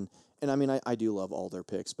Enthusiast, and I mean, I do love all their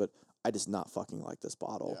picks, but I just not fucking like this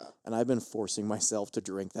bottle, Yeah. and I've been forcing myself to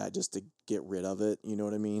drink that just to get rid of it. You know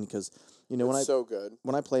what I mean? Because you know It's so good.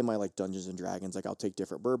 when I play my like Dungeons and Dragons, like I'll take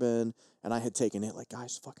different bourbon, and I had taken it like,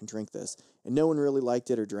 guys, fucking drink this, and no one really liked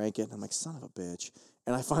it or drank it, and I'm like, son of a bitch,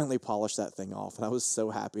 and I finally polished that thing off, and I was so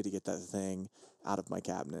happy to get that thing out of my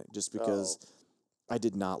cabinet just because I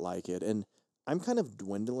did not like it, and I'm kind of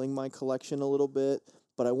dwindling my collection a little bit,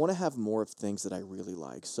 but I want to have more of things that I really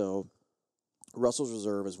like. So Russell's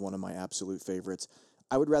Reserve is one of my absolute favorites.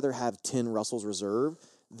 I would rather have 10 Russell's Reserve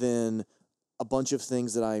than a bunch of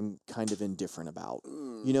things that I'm kind of indifferent about.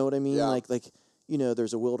 You know what I mean? Yeah. Like, you know,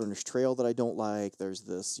 there's a Wilderness Trail that I don't like. There's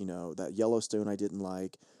this, you know, that Yellowstone I didn't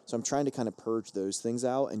like. So I'm trying to kind of purge those things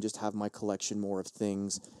out and just have my collection more of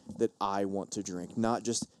things that I want to drink, not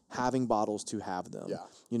just having bottles to have them. Yeah.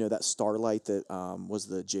 You know, that Starlight that was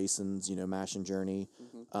the Jason's, you know, Mash and Journey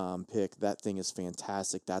pick. That thing is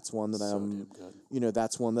fantastic. That's one that So I'm, damn good. you know,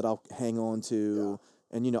 that's one that I'll hang on to.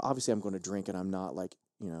 And, you know, obviously I'm going to drink it. I'm not like,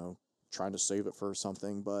 you know, trying to save it for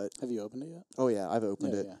something, but Have you opened it yet? oh yeah, I've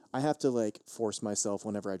opened Yeah, it. yeah. I have to like force myself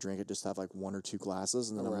whenever I drink it, just to have like one or two glasses,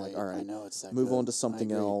 and then I'm like, all I right, know it's that move good. on to I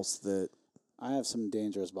something agree. else that I have some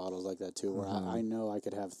dangerous bottles like that too, where I know I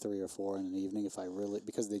could have 3 or 4 in an evening if I really,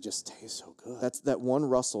 because they just taste so good. that's that one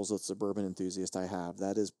Russell's that's a Bourbon Enthusiast I have.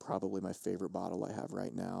 That is probably my favorite bottle I have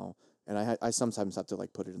right now, and I sometimes have to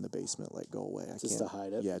like put it in the basement, like go away. I Just can't to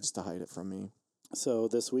hide it? Yeah, just to hide it from me. So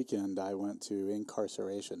this weekend I went to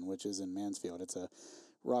Incarceration, which is in Mansfield. It's a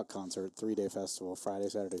rock concert, 3-day festival, Friday,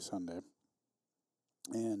 Saturday, Sunday.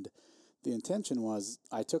 And the intention was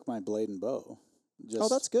I took my Blade and Bow. Oh,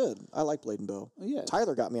 that's good. I like Blade and Bow. Yeah.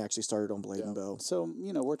 Tyler got me actually started on Blade and Bow. So,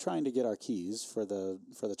 you know, we're trying to get our keys for the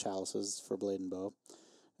chalices for Blade and Bow.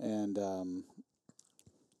 And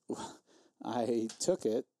I took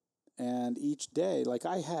it, and each day, like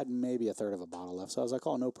I had maybe a third of a bottle left. So I was like,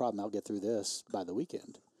 oh, no problem. I'll get through this by the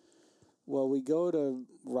weekend. Well, we go to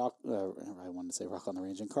I wanted to say Rock on the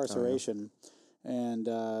Range, Incarceration. And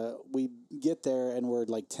we get there, and we're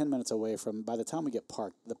like 10 minutes away from, by the time we get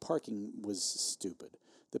parked, the parking was stupid.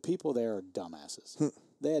 The people there are dumbasses.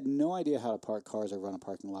 They had no idea how to park cars or run a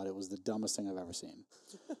parking lot. It was the dumbest thing I've ever seen.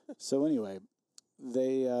 So anyway,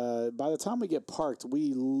 they by the time we get parked,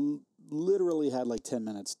 we literally had like 10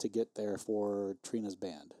 minutes to get there for Trina's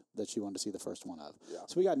band that she wanted to see the first one of. Yeah.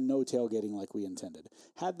 So we got no tailgating like we intended.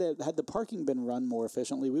 Had the parking been run more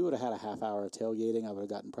efficiently, we would have had a half hour of tailgating. I would have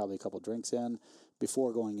gotten probably a couple drinks in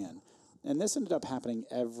before going in. And this ended up happening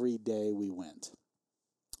every day we went.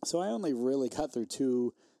 So I only really cut through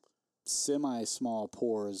 2 semi-small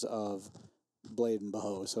pours of Blade and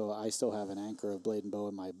Bow. So I still have an anchor of Blade and Bow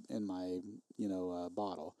in my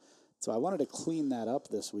bottle. So I wanted to clean that up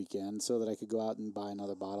this weekend so that I could go out and buy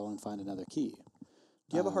another bottle and find another key.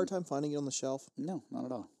 Do you have a hard time finding it on the shelf? No, not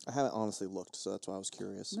at all. I haven't honestly looked, so that's why I was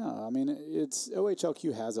curious. No, I mean, it's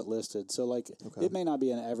OHLQ has it listed. So, like, it may not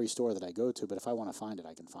be in every store that I go to, but if I want to find it,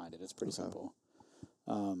 I can find it. It's pretty simple.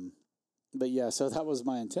 But yeah, so that was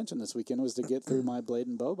my intention this weekend, was to get through my Blade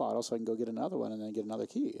and Bow bottle so I can go get another one and then get another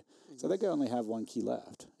key. So I think I only have 1 key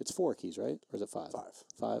left. It's 4 keys, right? Or is it 5?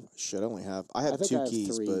 5? Should only have. I have think 2 I have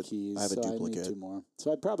keys, 3 but keys, I have a so duplicate. I need 2 more.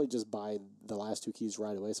 So I'd probably just buy the last 2 keys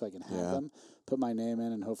right away so I can have them, put my name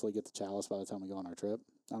in, and hopefully get the chalice by the time we go on our trip.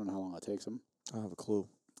 I don't know how long it takes them. I don't have a clue.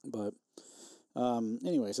 But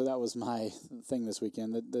anyway, so that was my thing this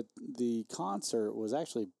weekend. The concert was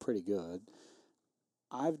actually pretty good.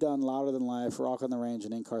 I've done Louder Than Life, Rock on the Range,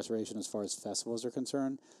 and Incarceration as far as festivals are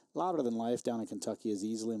concerned. Louder Than Life down in Kentucky is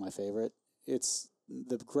easily my favorite.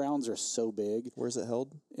 The grounds are so big. Where's it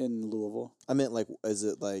held? In Louisville. I meant, like, is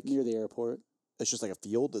it like near the airport? It's just like a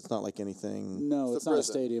field? It's not like anything? No, it's not a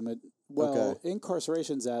stadium.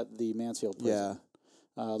 Incarceration's at the Mansfield prison. Yeah.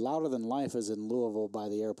 Louder Than Life is in Louisville by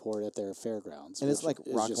the airport at their fairgrounds. And it's like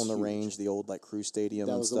Rock on the Range, the old like Crew Stadium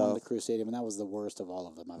that and was stuff. The one, the Crew Stadium, and that was the worst of all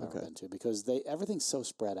of them I've ever been to because everything's so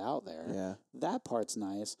spread out there. Yeah. That part's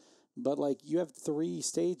nice, but like you have 3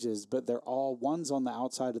 stages, but they're all, one's on the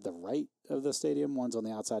outside of the right of the stadium, one's on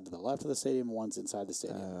the outside to the left of the stadium, one's inside the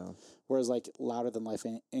stadium. Whereas like Louder Than Life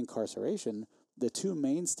and Incarceration, the 2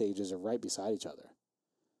 main stages are right beside each other.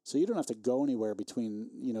 So you don't have to go anywhere between,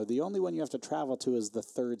 the only one you have to travel to is the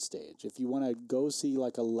 3rd stage. If you want to go see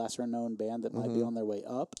like a lesser known band that might be on their way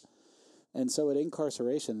up. And so at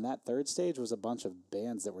Incarceration, that 3rd stage was a bunch of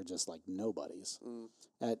bands that were just like nobodies.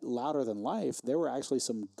 At Louder Than Life, there were actually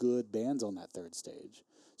some good bands on that 3rd stage.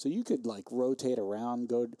 So you could like rotate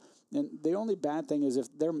around, and the only bad thing is if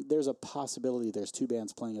there's a possibility there's 2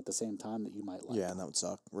 bands playing at the same time that you might like. Yeah, and that would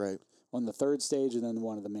suck, right? On the 3rd stage and then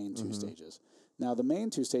one of the main 2 stages. Now, the main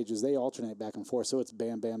 2 stages, they alternate back and forth, so it's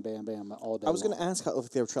bam, bam, bam, bam all day I was going to ask how if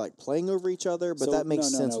they were like playing over each other, but that makes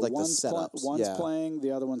sense with like the setups. One's playing, the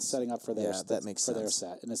other one's setting up for their, that makes sense. Their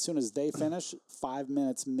set. And as soon as they finish, 5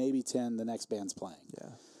 minutes, maybe 10, the next band's playing.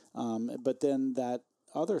 Yeah. But then that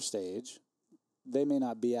other stage, they may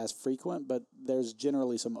not be as frequent, but there's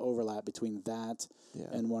generally some overlap between that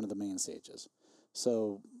and one of the main stages.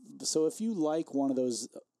 So if you like one of those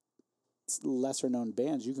lesser known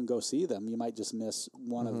bands, you can go see them. You might just miss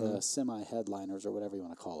one of the semi headliners or whatever you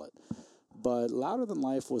want to call it. But Louder Than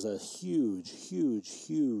Life was a huge, huge,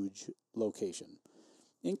 huge location.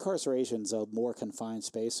 Incarceration's a more confined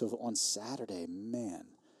space, so on Saturday, man,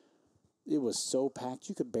 it was so packed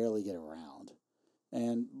you could barely get around.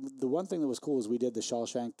 And the one thing that was cool is we did the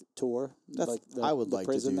Shawshank tour. I would like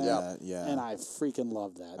to do that, And I freaking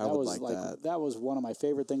loved that. I would like that. That was one of my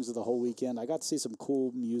favorite things of the whole weekend. I got to see some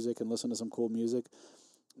cool music and listen to some cool music.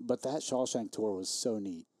 But that Shawshank tour was so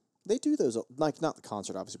neat. They do those, like not the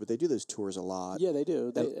concert obviously, but they do those tours a lot. Yeah, they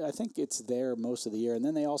do. I think it's there most of the year. And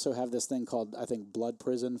then they also have this thing called, I think, Blood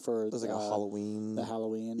Prison for there's like a Halloween. The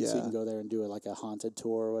Halloween. Yeah. So you can go there and do like a haunted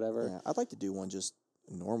tour or whatever. Yeah, I'd like to do one just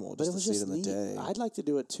normal, But just it was to see just it in neat. the day. I'd like to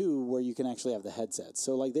do it too where you can actually have the headsets.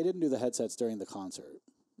 So like they didn't do the headsets during the concert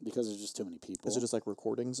because there's just too many people. Is it just like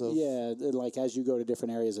recordings of? Yeah, like as you go to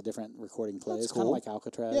different areas, a different recording plays. It's kind of like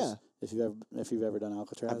Alcatraz. Yeah. If you've ever done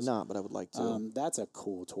Alcatraz. I've not, but I would like to. That's a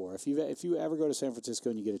cool tour. If you ever go to San Francisco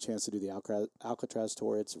and you get a chance to do the Alcatraz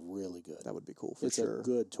tour, it's really good. That would be cool for sure. It's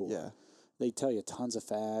a good tour. Yeah. They tell you tons of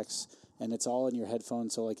facts, and it's all in your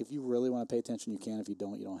headphones. So like if you really want to pay attention, you can. If you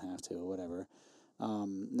don't, you don't have to. Or whatever.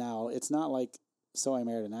 Now it's not like So I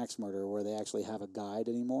Married an Axe Murderer where they actually have a guide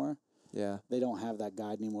anymore. Yeah. They don't have that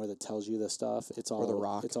guide anymore that tells you the stuff. It's all or The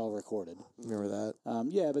Rock. It's all recorded. Remember that?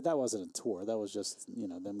 Yeah, but that wasn't a tour. That was just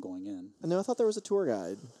them going in. And then I thought there was a tour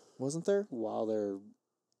guide, wasn't there? While they're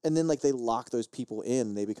And then like they lock those people in,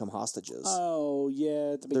 and they become hostages. Oh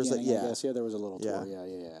yeah, at the beginning, I guess. Yeah, there was a little tour. Yeah.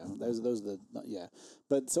 Yeah. Those are the yeah.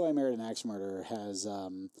 But So I Married an Axe Murderer has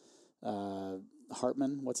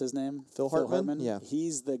Hartman. What's his name? Phil Hartman? Yeah.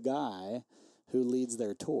 He's the guy who leads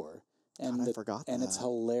their tour. And God, I forgot that. And it's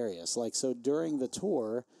hilarious. Like so during the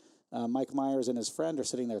tour, Mike Myers and his friend are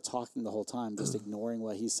sitting there talking the whole time, just ignoring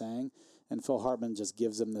what he's saying, and Phil Hartman just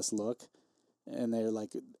gives them this look. And they're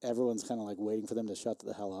like, everyone's kind of like waiting for them to shut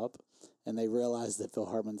the hell up. And they realize that Phil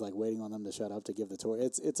Hartman's like waiting on them to shut up to give the tour.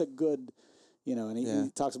 It's a good, and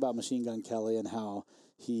he talks about Machine Gun Kelly and how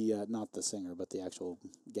he, not the singer, but the actual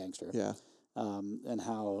gangster. Yeah. And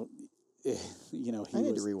how you know, I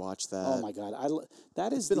need to rewatch that. Oh my God,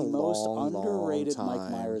 that is been the a most long, underrated long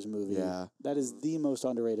Mike Myers movie. Yeah. That is the most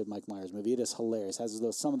underrated Mike Myers movie. It is hilarious. Has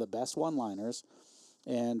some of the best one-liners,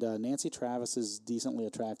 and Nancy Travis is decently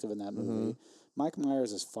attractive in that movie. Mike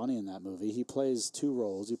Myers is funny in that movie. He plays two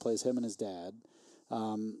roles. He plays him and his dad.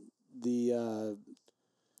 The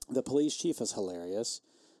police chief is hilarious.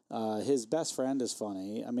 His best friend is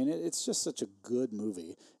funny. I mean, it's just such a good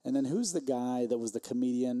movie. And then who's the guy that was the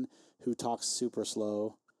comedian who talks super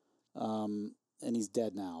slow? And he's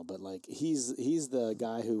dead now, but like he's the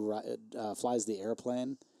guy who flies the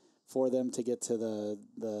airplane for them to get to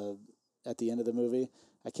the at the end of the movie.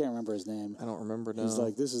 I can't remember his name. I don't remember now. He's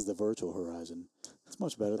like, this is the virtual horizon. It's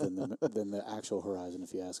much better than the actual horizon,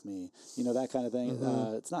 if you ask me. You know, that kind of thing.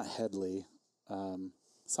 It's not Headley.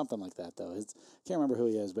 Something like that, though. I can't remember who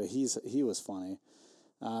he is, but he was funny.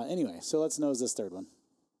 Anyway, so let's nose this third one.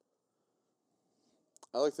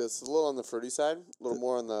 I like this. A little on the fruity side. A little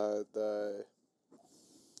more on the...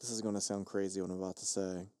 This is going to sound crazy what I'm about to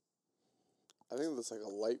say. I think it's like a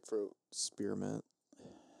light fruit. Spearmint.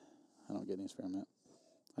 I don't get any spearmint.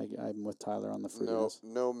 I'm with Tyler on the fruitiness.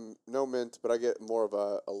 No mint, but I get more of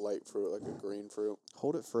a light fruit, like a green fruit.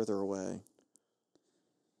 Hold it further away.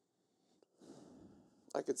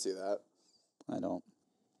 I could see that. I don't.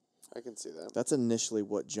 I can see that. That's initially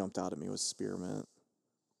what jumped out at me was spearmint.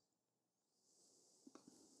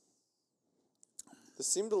 This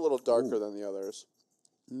seemed a little darker than the others.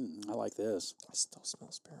 I like this. I still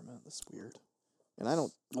smell spearmint. That's weird. And I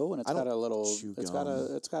don't. Oh, and it's got a little.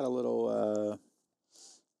 It's got a little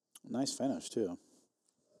nice finish too.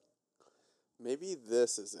 Maybe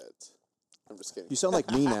this is it. I'm just kidding. You sound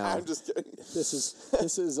like me now. I'm just kidding. This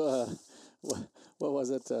is what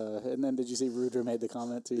was it? And then did you see Rudra made the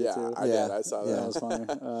comment to you too? I did. I saw that. That was funny.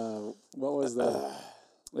 What was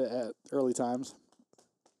the early times?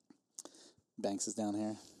 Banks is down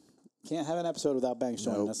here. Can't have an episode without Banks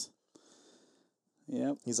joining us.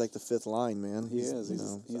 Yep. He's like the fifth line, man. He is.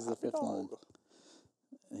 He's the fifth line.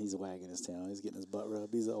 He's wagging his tail. He's getting his butt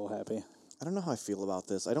rubbed. He's all happy. I don't know how I feel about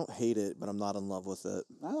this. I don't hate it, but I'm not in love with it.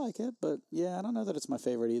 I like it, but yeah, I don't know that it's my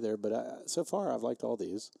favorite either. But so far, I've liked all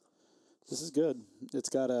these. This is good. It's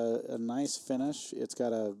got a nice finish. It's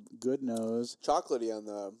got a good nose. Chocolatey on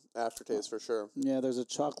the aftertaste for sure. Yeah, there's a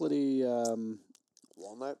chocolatey...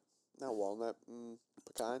 walnut? Not walnut.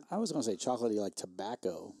 Pecan? I was going to say chocolatey like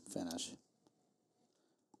tobacco finish.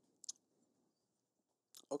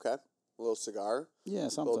 Okay. A little cigar? Yeah,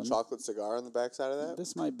 something. A little chocolate cigar on the backside of that?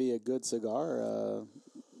 This might be a good cigar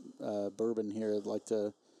bourbon here. I'd like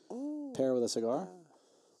to pair with a cigar.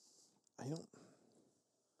 I don't...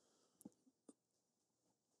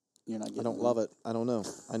 You're not getting I don't love it. I don't know.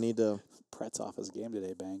 I need to... Brett's off his game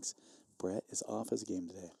today, Banks. Brett is off his game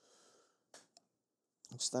today.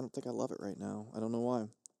 I don't think I love it right now. I don't know why.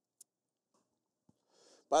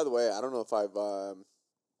 By the way, I don't know if I've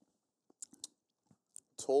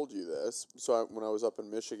told you this. So when I was up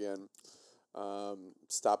in Michigan,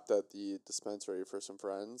 stopped at the dispensary for some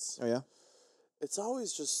friends. Oh, yeah? It's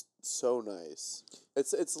always just so nice.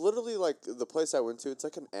 It's literally like the place I went to. It's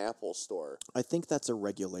like an Apple store. I think that's a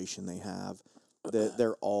regulation they have. That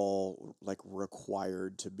they're all like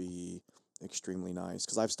required to be extremely nice.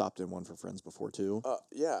 Because I've stopped in one for friends before too.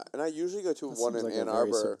 Yeah, and I usually go to That one seems in like Ann a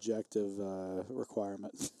very Arbor. subjective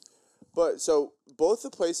requirement. But so both the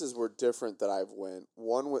places were different that I've went.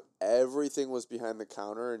 One with everything was behind the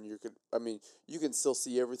counter, and you can still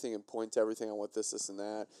see everything and point to everything on what this, and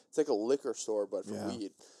that. It's like a liquor store, but for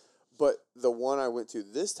weed. But the one I went to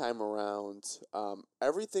this time around,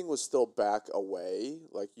 everything was still back away.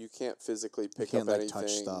 Like you can't physically pick up anything.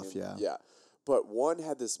 Touch stuff. Yeah. But one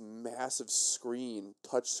had this massive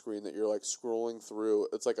touch screen that you're like scrolling through.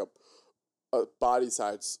 It's like a body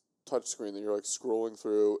size touch screen that you're like scrolling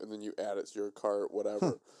through, and then you add it to your cart,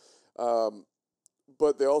 whatever.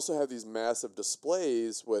 But they also have these massive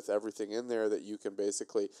displays with everything in there that you can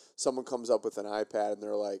basically, someone comes up with an iPad and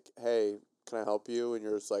they're like, hey, can I help you? And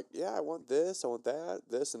you're just like, yeah, I want this, I want that,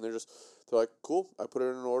 this. And they're like, cool, I put it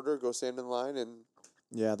in an order, go stand in line, and...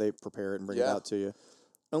 Yeah, they prepare it and bring it out to you.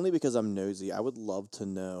 Only because I'm nosy. I would love to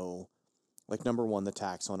know, like, number one, the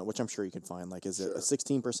tax on it, which I'm sure you can find. Like, is it a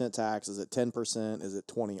 16% tax? Is it 10%? Is it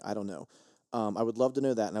 20%? I don't know. I would love to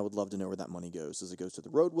know that, and I would love to know where that money goes. Does it go to the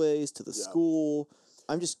roadways, to the school?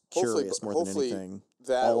 I'm just curious more than anything.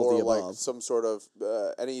 That all or, of the like, above. some sort of,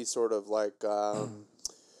 any sort of, like,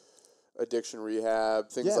 addiction rehab,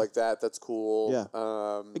 things like that. That's cool.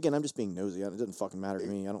 Yeah. Again, I'm just being nosy. It doesn't fucking matter to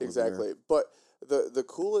me. I don't exactly. live But the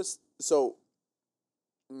coolest... So...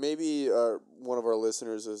 Maybe one of our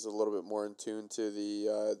listeners is a little bit more in tune to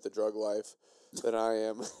the drug life than I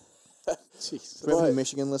am. Jesus. Do we have any But-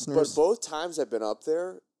 Michigan But listeners? both times I've been up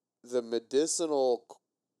there, the medicinal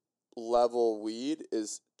level weed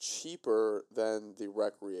is cheaper than the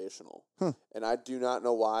recreational. And I do not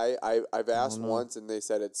know why. I've asked know. once and they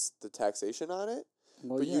said it's the taxation on it.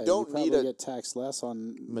 Well, But yeah, you don't probably need a- get taxed less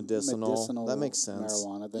on Medicinal. That makes sense.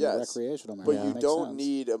 marijuana than Yes. recreational marijuana. But Yeah. you Makes don't sense.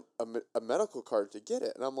 need a medical card to get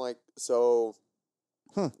it. And I'm like, so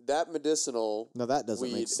that medicinal No, that doesn't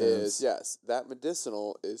weed make sense. is, that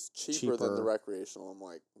medicinal is cheaper than the Cheaper. recreational. I'm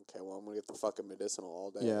like, okay, well, I'm going to get the fucking medicinal all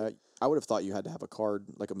day. Yeah, I would have thought you had to have a card,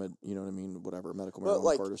 like you know what I mean, whatever, a medical But, marijuana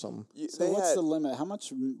like, card or something. So what's the limit? How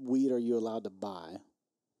much weed are you allowed to buy?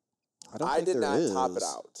 I did not top it is.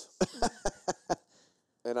 out.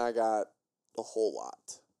 And I got a whole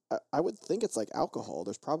lot. I would think it's like alcohol.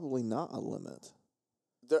 There's probably not a limit.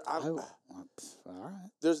 There, All right.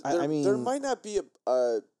 I mean- there might not be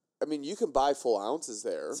I mean, you can buy full ounces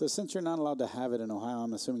there. So since you're not allowed to have it in Ohio,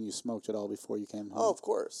 I'm assuming you smoked it all before you came home. Oh, of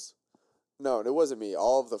course. No, it wasn't me.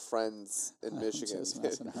 All of the friends in I'm Michigan. just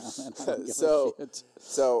messing around, man. I don't give a So- shit.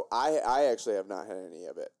 So I actually have not had any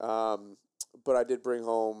of it. But I did bring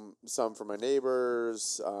home some for my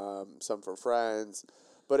neighbors, some for friends.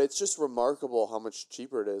 But it's just remarkable how much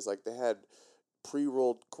cheaper it is. Like they had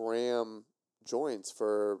pre-rolled gram joints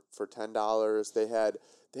for $10. They had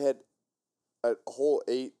a whole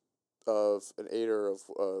eighter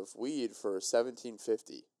of weed for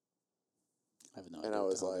 $17.50. I have no and idea I what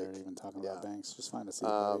was the hell they're like, even talking yeah. about banks. Just find a seat,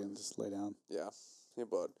 buddy, and just lay down. Yeah, hey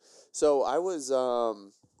bud. So I was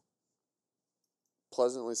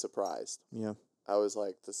pleasantly surprised. Yeah. I was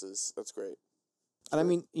like, that's great. And I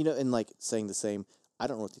mean, you know, and like saying the same, I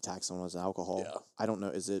don't know what the tax on is alcohol. Yeah. I don't know.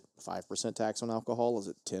 Is it 5% tax on alcohol? Is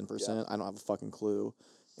it 10%? I don't have a fucking clue.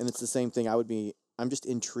 And it's the same thing. I'm just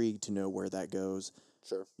intrigued to know where that goes.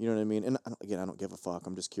 Sure. You know what I mean? And I don't give a fuck.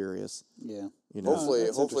 I'm just curious. Yeah. You know, Hopefully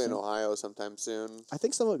that's in interesting. Ohio sometime soon. I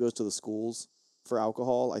think some of it goes to the schools for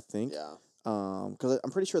alcohol. I think. Yeah. Because I'm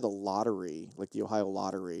pretty sure the lottery, like the Ohio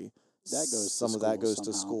lottery, That goes to some of that schools goes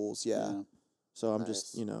to somehow. schools. Yeah. So I'm Nice.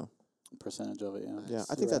 just, you know, Percentage of it, yeah. yeah. I You're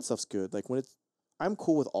think that right. stuff's good. Like when it's, I'm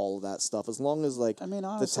cool with all of that stuff as long as like I mean, the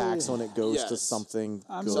honestly, tax on it goes to Yes. something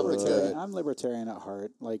I'm good. Something libertarian. good. I'm libertarian at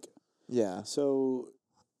heart. Like, Yeah. so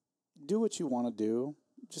do what you want to do.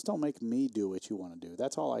 Just don't make me do what you want to do.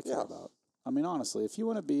 That's all I care Yeah. about. I mean, honestly, if you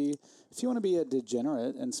want to be a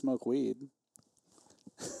degenerate and smoke weed,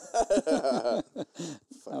 I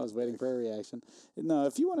was waiting for a reaction. No,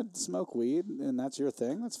 if you want to smoke weed and that's your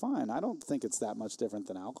thing, that's fine. I don't think it's that much different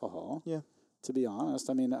than alcohol. Yeah. To be honest,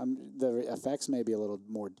 I mean, the effects may be a little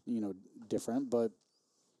more, different, but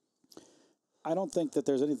I don't think that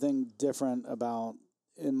there's anything different about,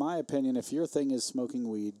 in my opinion, if your thing is smoking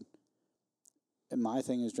weed and my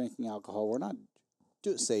thing is drinking alcohol, we're not.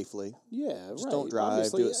 Do it safely. Yeah, Just right. don't drive,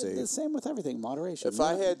 Obviously, do it safe. The same with everything. Moderation. If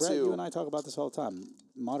I had Brett, to- you and I talk about this all the time.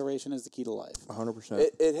 Moderation is the key to life. 100%.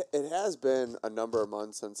 It has been a number of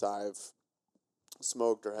months since I've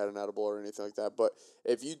smoked or had an edible or anything like that. But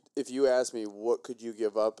if you ask me what could you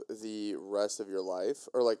give up the rest of your life,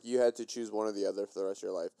 or like you had to choose one or the other for the rest of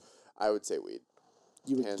your life, I would say weed.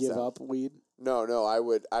 You would Hands give down. up weed? No, I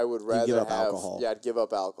would rather give up have alcohol. Yeah, I'd give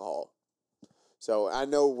up alcohol. So I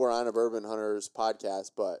know we're on a Bourbon Hunters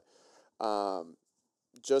podcast, but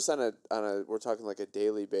just on a we're talking like a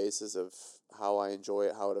daily basis of how I enjoy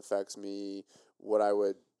it, how it affects me, what I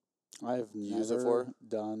would. I've Use it never for?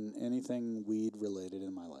 done anything weed related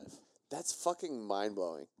in my life. That's fucking mind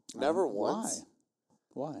blowing. Never once.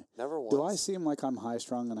 Why? Never once. Do I seem like I'm high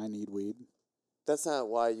strung and I need weed? That's not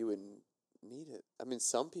why you would need it. I mean,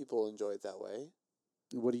 some people enjoy it that way.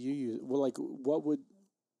 What do you use? Well, like,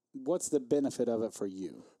 what's the benefit of it for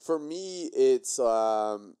you? For me, it's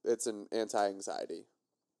an anti-anxiety.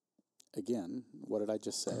 Again, what did I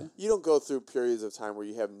just say? You don't go through periods of time where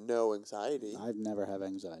you have no anxiety. I've never had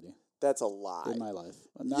anxiety That's a lie. in my life.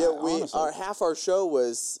 Yeah, Honestly. half our show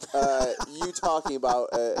was you talking about.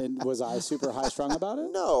 And was I super high strung about it?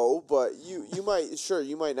 No, but you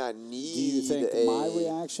might not need. Do you think my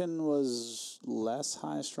reaction was less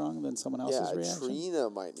high strung than someone else's Yeah, reaction? Trina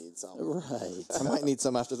might need something. Right. I might need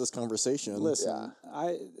some after this conversation. Listen,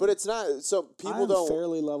 But it's not. So people I'm don't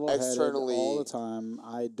fairly level-headed externally all the time.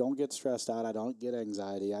 I don't get stressed out. I don't get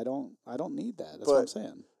anxiety. I don't need that. That's But- what I'm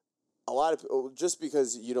saying. A lot of people, just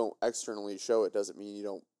because you don't externally show it doesn't mean you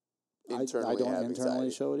don't internally I don't have internally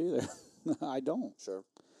anxiety. show it either. I don't. Sure.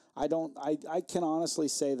 I don't. I can honestly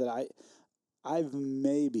say that I've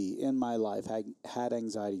maybe in my life had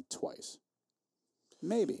anxiety twice.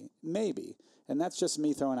 Maybe, and that's just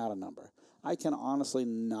me throwing out a number. I can honestly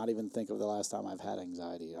not even think of the last time I've had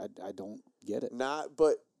anxiety. I don't get it.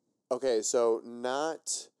 Okay, so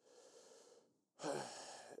not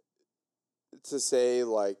to say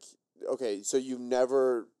like, okay, so you've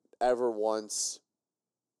never ever once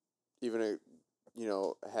even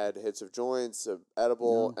had hits of joints, of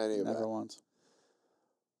edible, No, any of never that. once.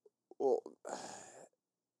 Well,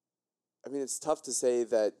 I mean, it's tough to say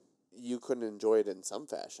that you couldn't enjoy it in some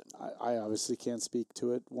fashion. I obviously can't speak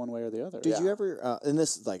to it one way or the other. Did you Yeah. ever? And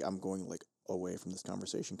this, like, I'm going like away from this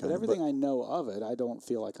conversation, But kind of. everything I know of it, I don't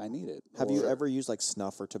feel like I need it. Have you Sure. ever used like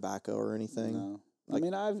snuff or tobacco or anything? No. Like,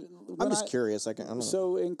 I mean, I'm just curious. I don't know.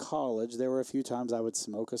 So in college, there were a few times I would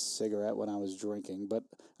smoke a cigarette when I was drinking, but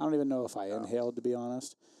I don't even know if I inhaled, to be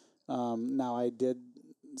honest. Now I did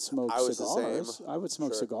smoke I was the cigars. same. I would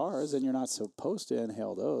smoke Sure. cigars, and you're not supposed to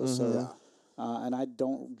inhale those. Mm-hmm. So, and I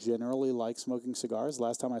don't generally like smoking cigars.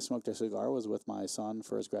 Last time I smoked a cigar was with my son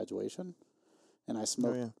for his graduation, and I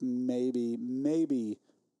smoked maybe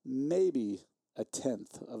a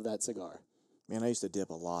tenth of that cigar. Man, I used to dip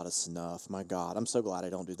a lot of snuff. My God, I'm so glad I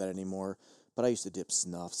don't do that anymore. But I used to dip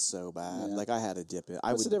snuff so bad. Yeah. Like I had to dip it.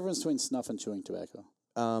 What's the difference between snuff and chewing tobacco?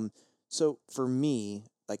 So for me,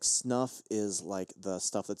 like snuff is like the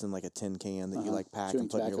stuff that's in like a tin can that you like pack Chewing and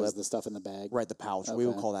put in your tobacco is lip. the stuff in the bag. Right, the pouch. We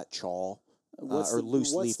would Okay. call that chaw. What's Or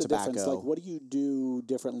loose leaf the tobacco. difference? Like, what do you do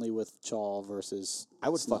differently with chaw versus I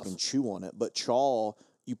would snuff? fucking chew on it. But chaw,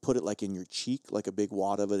 you put it like in your cheek, like a big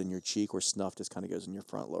wad of it in your cheek, where snuff just kind of goes in your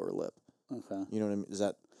front lower lip. Okay. You know what I mean? Is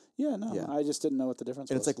that? Yeah, no, Yeah. I just didn't know what the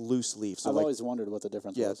difference And was. it's like loose leaf. So I've like, always wondered what the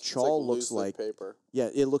difference yeah, was. chaw It's looks loose like paper. Yeah,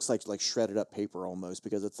 it looks like shredded up paper almost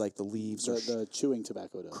because it's like the leaves are The chewing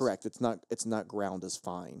tobacco does. correct. It's not ground as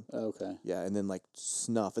fine. Okay. Yeah, and then like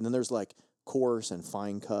snuff, and then there's like coarse and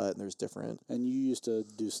fine cut, and there's different. And you used to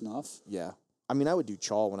do snuff? Yeah, I mean, I would do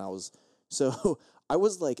chaw when I was so I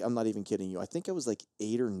was like, I'm not even kidding you. I think I was like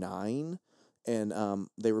 8 or 9. And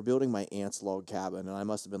they were building my aunt's log cabin, and I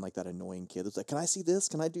must have been like that annoying kid. It was like, can I see this?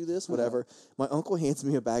 Can I do this? Whatever. My uncle hands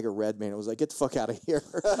me a bag of Red Man. It was like, get the fuck out of here.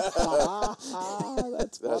 That's funny.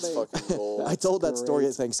 That's fucking gold. I told that story great.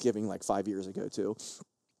 at Thanksgiving like 5 years ago too.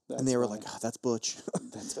 That's And they were funny. like, that's Butch.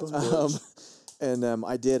 That's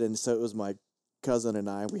I did. And so it was my cousin and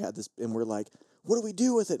I, we had this, and we're like, what do we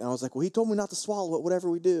do with it? And I was like, well, he told me not to swallow it, whatever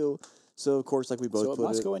we do. So of course, like we both So it put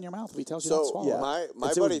must it. go in your mouth if he tells you not to So swallow it. my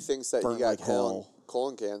It's- it buddy would thinks that he burn got like hell.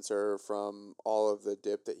 colon cancer from all of the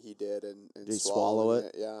dip that he did and Did he swallow swallowing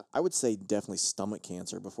it? Yeah. I would say definitely stomach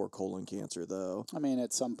cancer before colon cancer, though. I mean,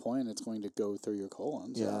 at some point, it's going to go through your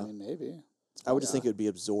colon. So, Yeah. I mean, maybe. I would just think it would be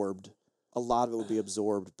absorbed. A lot of it would be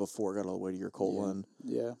absorbed before it got all the way to your colon.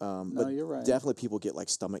 Yeah. No, No, you're right. Definitely people get like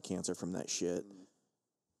stomach cancer from that shit.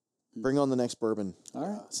 Bring on the next bourbon. All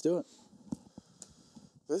right, let's do it.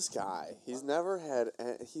 This guy, he's never had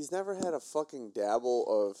a fucking dabble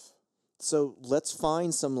of. So let's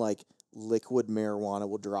find some like liquid marijuana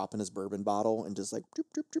we'll drop in his bourbon bottle and just like drip,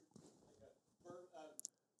 drip, drip.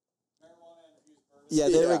 Yeah,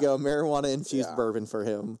 there we Yeah. go. Marijuana infused Yeah. bourbon for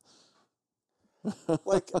him.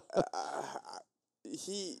 Like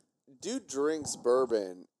dude drinks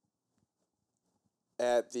bourbon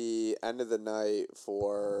at the end of the night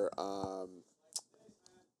for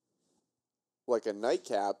like a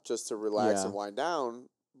nightcap just to relax Yeah. and wind down,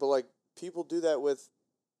 but like people do that with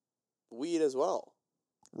weed as well.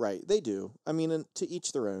 Right, they do. I mean, and to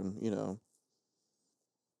each their own, you know.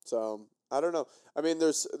 So I don't know. I mean,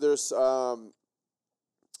 there's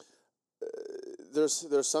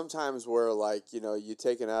some times where like you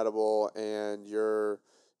take an edible and you're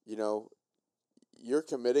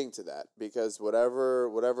committing to that because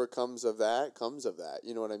whatever comes of that.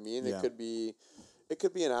 You know what I mean? Yeah. It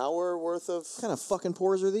could be an hour worth of. What kind of fucking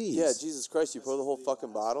pours are these? Yeah, Jesus Christ! You pour the whole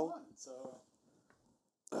fucking bottle.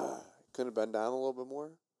 Couldn't have bent down a little bit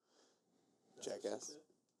more. Jackass.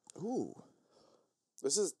 Ooh,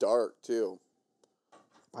 This is dark too.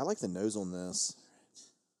 I like the nose on this.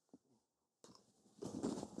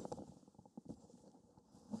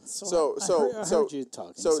 So I heard you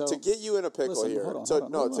talking. So to get you in a pickle listen, here. hold on, So hold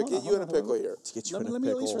on, no, hold to on, get hold you in on, a hold on. pickle here. To get you Let in a me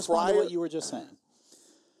at least pickle. respond to Prior- what you were just saying.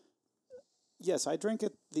 Yes, I drink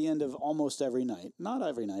at the end of almost every night. Not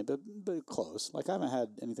every night, but close. Like I haven't had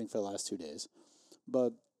anything for the last 2 days.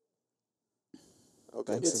 But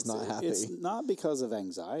Okay. Thanks, it's not happy. it's not because of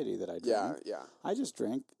anxiety that I drink. Yeah. I just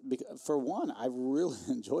drink because, for one, I really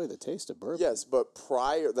enjoy the taste of bourbon. Yes, but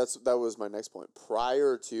that was my next point.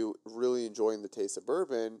 Prior to really enjoying the taste of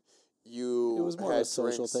bourbon, you It was more of had a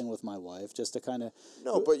social drinks. thing with my wife, just to kind of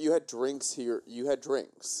No, but you had drinks here. You had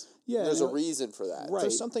drinks. Yeah, There's a and reason for that. right.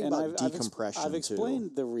 something and about decompression, I've too.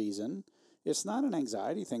 explained the reason. It's not an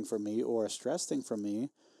anxiety thing for me or a stress thing for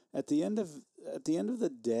me. At the end of the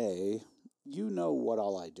day, you know what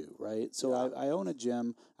all I do, right? So Yeah. I own a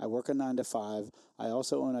gym. I work a 9 to 5. I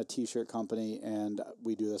also own a T-shirt company, and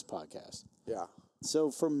we do this podcast. Yeah.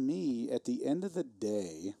 So for me, at the end of the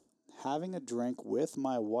day, having a drink with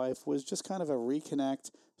my wife was just kind of a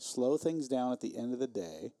reconnect, slow things down at the end of the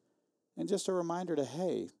day, and just a reminder to,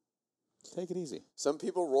 hey, take it easy. Some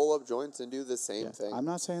people roll up joints and do the same thing. I'm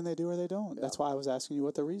not saying they do or they don't. Yeah. That's why I was asking you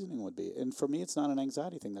what the reasoning would be. And for me, it's not an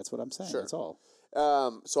anxiety thing. That's what I'm saying. Sure. That's all.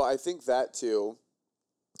 So I think that too.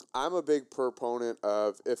 I'm a big proponent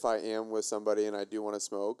of if I am with somebody and I do want to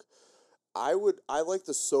smoke, I like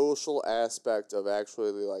the social aspect of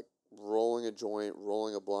actually like rolling a joint,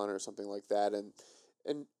 rolling a blunt or something like that,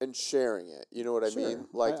 and sharing it. You know what I Sure. mean?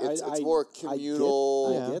 Like it's I- more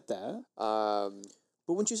communal. I get that.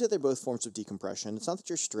 But wouldn't you say they're both forms of decompression? It's not that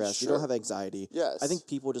you're stressed. You Sure. don't have anxiety. Yes. I think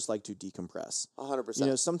people just like to decompress. 100%. You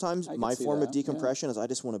know, sometimes I can my see form of that, yeah. decompression is I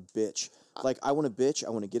just want to bitch. Like, I want to bitch. I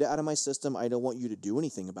want to get it out of my system. I don't want you to do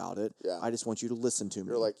anything about it. Yeah. I just want you to listen to me.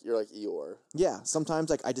 You're like Eeyore. Yeah, sometimes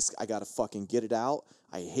like I gotta fucking get it out.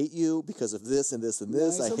 I hate you because of this and this and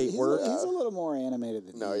this. No, I hate he's work. He's a little more animated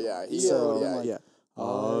than No, you. yeah, he- So yeah, like, yeah. I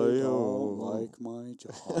don't like my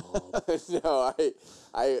job. No, that's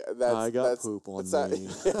I got that's, poop on that's me.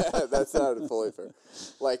 Not, that's not fully fair.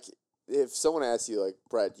 Like if someone asks you, like,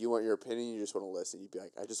 Brett, do you want your opinion? You just want to listen. You'd be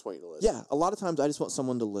like, I just want you to listen. Yeah, a lot of times I just want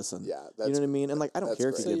someone to listen. Yeah, you know what I mean. And like I don't that's care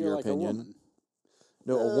if great. you So give you're your like opinion. a woman.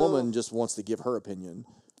 No, a No. woman just wants to give her opinion.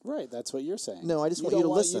 Right, that's what you're saying. No, I just want you don't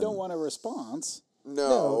to listen. You don't want a response.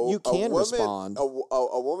 No, you can a woman, respond. A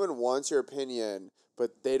woman wants your opinion,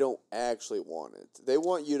 but they don't actually want it. They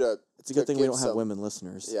want you to. It's a good thing we give don't have some- women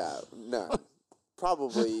listeners. Yeah, no,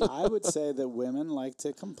 probably. I would say that women like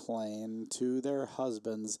to complain to their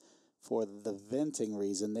husbands for the venting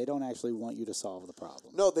reason. They don't actually want you to solve the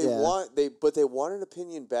problem. No, they Yeah. want an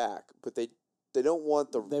opinion back, but they don't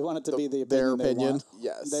want the. They want it to be the their opinion they opinion. want.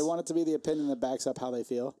 Yes, They want it to be the opinion that backs up how they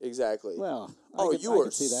feel. exactly. Well, oh, I you are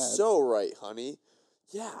could see that. so right, honey.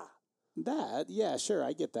 Yeah. That, yeah, sure,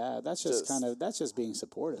 I get that. That's just that's just being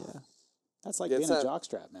supportive. That's like Yeah, being it's a not-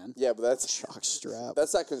 jockstrap, man. Yeah, but that's Shock strap.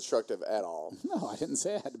 that's not constructive at all. No, I didn't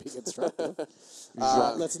say it had to be constructive.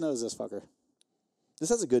 Uh, Let's nose this fucker. This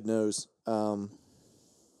has a good nose.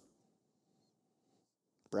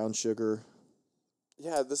 Brown sugar.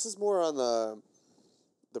 Yeah, this is more on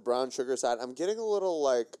the brown sugar side. I'm getting a little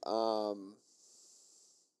like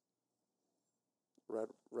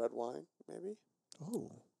red wine, maybe.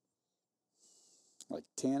 Oh. Like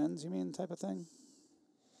tannins, you mean, type of thing?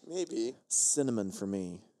 Maybe. Cinnamon for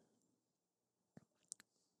me.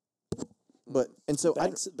 But and so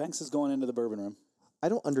Banks is going into the bourbon room. I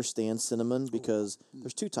don't understand cinnamon because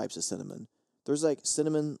there's two types of cinnamon. There's like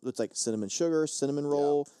cinnamon that's like cinnamon sugar, cinnamon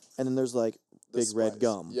roll, and then there's like The big red spice.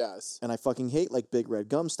 gum. Yes. And I fucking hate like big red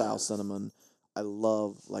gum style cinnamon. I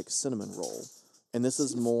love like cinnamon roll. And this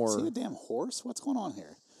is more See a damn horse? What's going on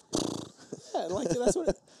here? Yeah, like that's what.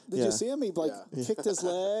 Did Yeah. you see him? He like Yeah. kicked his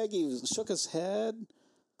leg. He shook his head.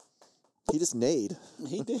 he just neighed.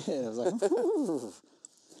 He did. I was like, "Ooh."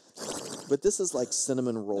 But this is like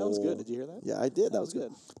cinnamon roll. That was good. Did you hear that? Yeah, I did. That was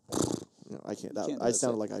good. You know, I can't. You can't do I that.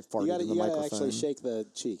 sounded like I farted You gotta, in the you gotta microphone. actually shake the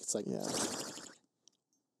cheek. It's like Yeah.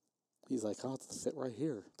 he's like, oh, it's fit right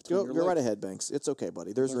here. between Go your right legs." ahead, Banks. It's okay,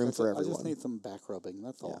 buddy. There's Like, room I for just- everyone. I just need some back rubbing.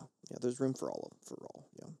 That's yeah, all. yeah. There's room for all.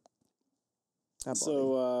 Yeah. How about you?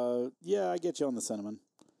 So yeah, I get you on the cinnamon.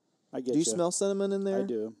 I get Do you you. smell cinnamon in there? I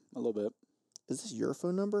do a little bit. Is this your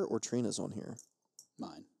phone number or Trina's on here?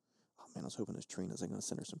 Mine. Oh man, I was hoping it's Trina's. I'm gonna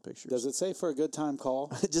send her some pictures. Does it say for a good time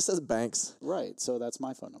call? It just says Banks. Right. So that's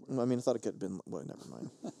my phone number. I mean, I thought it could have been. Well, never mind.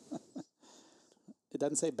 It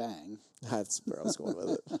doesn't say bang. That's where I was going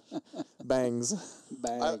with it. Bangs.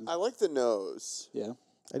 Bang. I like the nose. yeah.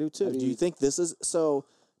 I do too. Have Do you you- think this is so?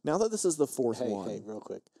 Now that this is the fourth Hey, one. hey, real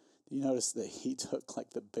quick. Do you notice that he took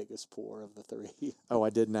like the biggest pour of the three? Oh, I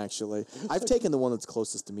didn't actually. I've taken the one that's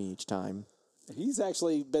closest to me each time. He's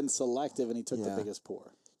actually been selective, and he took Yeah. the biggest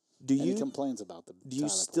pour. Do And he you complains about the. do you Tyler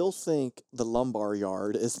still pours. think the lumbar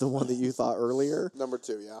yard is the one that you thought earlier? Number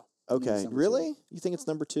 2, yeah. Okay, number really? You think it's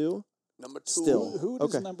number 2? Number 2. Still. Who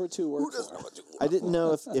does Okay. number 2 work Who does for? number 2? I didn't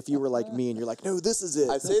know if you were like me and you're like, no, this is it.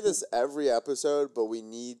 I say this every episode, but we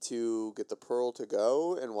need to get the Pearl to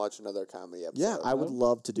go and watch another comedy episode. Yeah, I would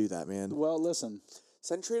love to do that, man. Well, listen,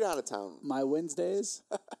 Send Treat out of town. my Wednesdays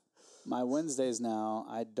now,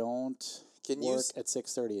 I don't Can you work s- at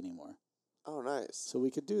 6:30 anymore. Oh, nice. So we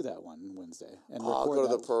could do that one Wednesday and Oh, record go to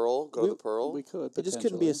the that. Pearl. Go to the Pearl. We could. It just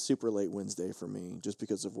couldn't be a potentially. super late Wednesday for me just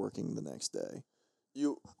because of working the next day.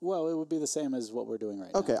 You Well, it would be the same as what we're doing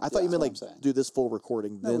right Okay, now. I thought you That's meant what I'm like saying. do this full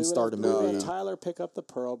recording, No, then we would start a have to- we would movie. have Tyler pick up the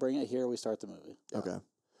Pearl, bring it here, we start the movie. Okay.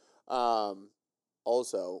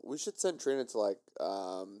 Also, we should send Trina to like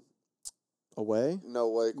Away? no,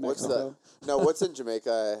 like what's Mexico? what's in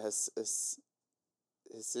Jamaica?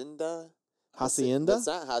 Hacienda. Hacienda? It's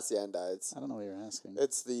not hacienda. I don't know what you're asking.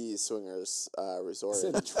 It's the swingers resort.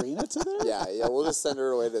 Send Trina to there? Yeah. We'll just send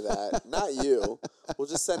her away to that. Not you. We'll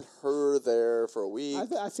just send her there for a week.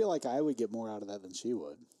 I feel like I would get more out of that than she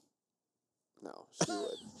would. No, she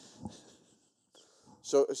would.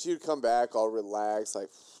 So she'd come back all relaxed, like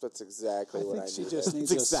that's exactly what I think she need. just needs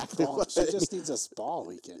That's a exactly spa. what She I just needs a spa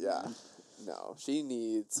weekend. Yeah. man. No, she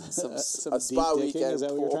needs some Some a spa deep dicking, weekend. is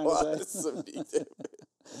that what you're trying to say? Some deep dick.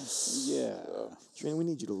 Yeah. Trina, we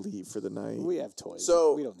need you to leave for the night. We have toys.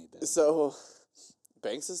 So we don't need that. So,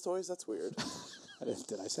 Banks's toys. That's weird.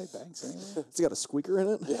 Did I say Banks anyway? It's got a squeaker in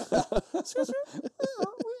it? Yeah.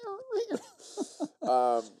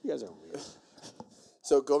 You guys are weird.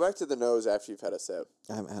 So go back to the nose after you've had a sip.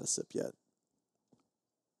 I haven't had a sip yet.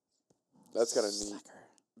 That's got a neat,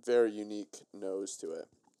 very unique nose to it.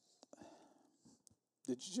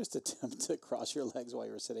 Did you just attempt to cross your legs while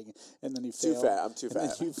you were sitting, and then you Too failed? fat. I'm too and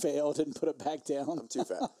fat. then you failed and put it back down. I'm too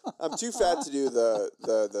fat. I'm too fat to do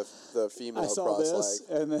the female I saw cross this,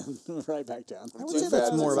 leg. and then right back down. I'm I too would say fat that's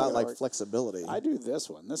to more do about that. like flexibility. I do this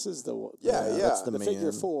one. This is the Yeah. That's the the main.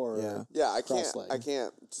 figure four. Yeah. Yeah, I cross can't. leg. I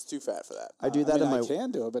can't. It's too fat for that. I do that I in my. I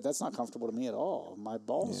can do it, but that's not comfortable to me at all. My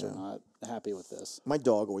balls Yeah. are not happy with this. My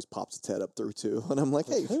dog always pops its head up through too, and I'm like,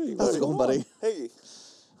 "Hey, Hey, how's what's it going, going buddy? Hey,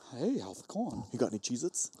 Hey, how's it going? You got any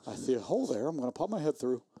Cheez-Its? I see a hole there. I'm going to pop my head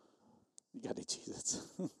through. You got any Cheez-Its?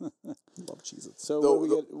 Love Cheez-Its.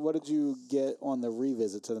 So what did you get on the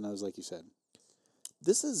revisit to the nose, like you said?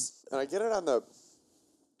 This is. and I get it on the.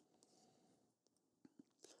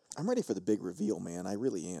 I'm ready for the big reveal, man. I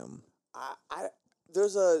really am.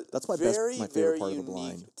 There's a That's my very my favorite very part of the unique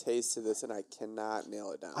blind. taste to this, and I cannot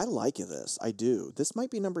nail it down. I like this. I do. This might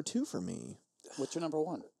be number 2 for me. What's your number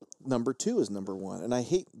one? Number 2 is number 1, and I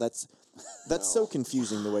hate that's so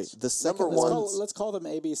confusing the way the second Number one. one- Let's call them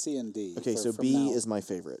A, B, C, and D. Okay, so from B now. is my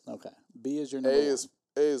favorite. Okay. B is your A number one.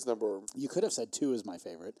 is number. You could have said 2 is my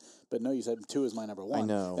favorite, but no, you said 2 is my number 1.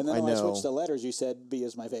 know, And then I when I know. switched the letters, you said B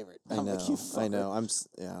is my favorite. I I'm know. like, you I fucker. know.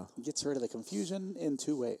 Yeah. Gets rid of the confusion in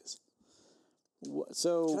 2 ways.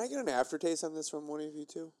 So Can I get an aftertaste on this from one of you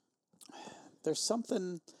two? there's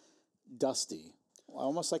something dusty,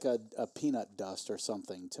 almost like a peanut dust or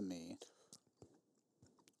something to me.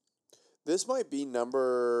 This might be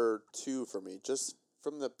number 2 for me, just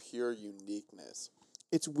from the pure uniqueness.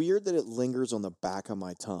 It's weird that it lingers on the back of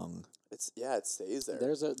my tongue. It stays there.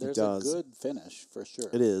 There's a does. good finish for sure.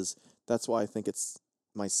 It is. That's why I think it's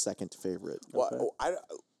my second favorite. Well,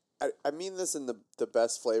 I mean this in the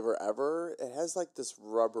best flavor ever. It has like this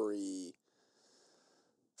rubbery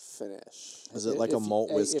finish. Is it like a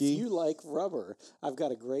malt whiskey? If you like rubber, I've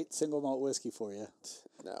got a great single malt whiskey for you.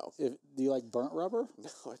 No. Do you like burnt rubber? No,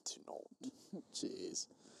 I do not. Jeez.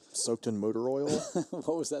 Soaked in motor oil?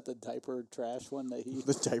 What was that? The diaper trash one that he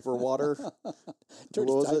The diaper water?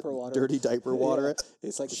 dirty What was diaper it? water. Dirty diaper water? Yeah.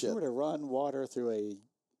 It's like if you were to run water through a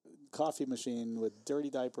coffee machine with dirty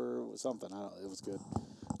diaper or something. I don't know. It was good.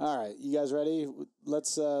 All right, you guys ready?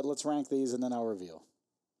 Let's rank these and then I'll reveal.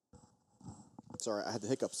 Sorry, I had the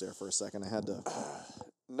hiccups there for a second. I had to.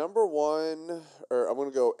 Number 1, or I'm going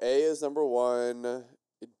to go A is number 1,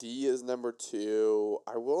 D is number 2.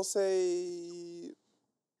 I will say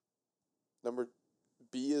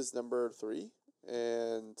B is number 3,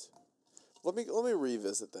 and let me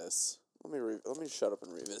revisit this. Let me shut up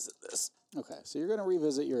and revisit this. Okay, so you're going to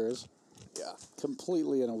revisit yours Yeah.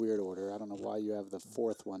 completely in a weird order. I don't know why you have the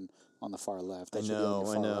 4th one on the far left. That I should be on know, your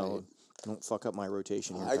I far know. right. Don't fuck up my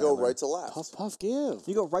rotation here. I go Tyler. right to left. Puff, puff, give.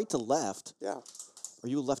 You go right to left. Yeah. Are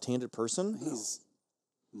you a left-handed person? He's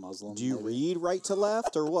Muslim. Do you maybe. read right to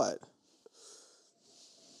left or what?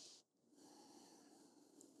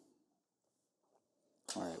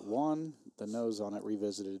 All right, 1, the nose on it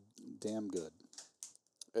revisited, damn good.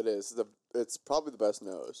 It is. It's probably the best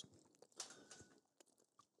nose.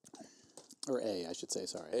 Or A, I should say,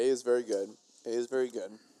 sorry. A is very good. A is very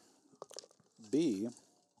good. B,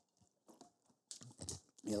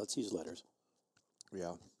 yeah, let's use letters.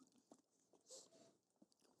 Yeah.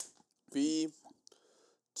 B,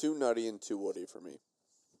 too nutty and too woody for me.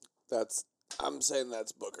 I'm saying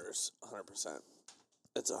that's Booker's, 100%.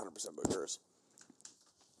 It's 100% Booker's.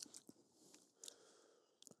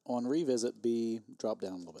 On revisit, B dropped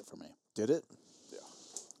down a little bit for me. Did it?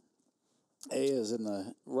 Yeah. A is in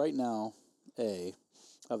the, right now, A,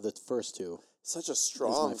 of the first 2. Such a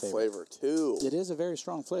strong flavor, too. It is a very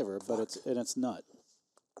strong flavor, but it's nut.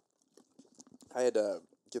 I had to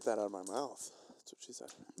get that out of my mouth. That's what she said.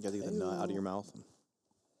 You gotta get the nut out of your mouth.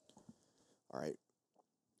 All right.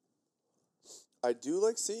 I do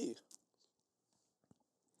like C.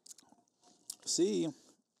 C,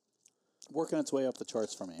 working its way up the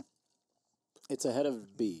charts for me. It's ahead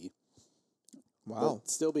of B, Wow. but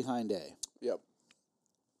still behind A. Yep.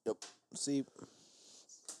 C.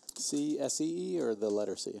 C, S-E-E, or the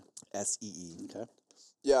letter C? S-E-E. Okay.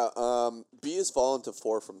 Yeah. B has fallen to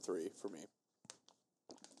 4 from 3 for me.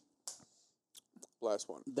 Last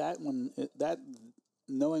one. That one,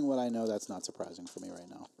 knowing what I know, that's not surprising for me right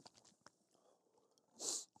now.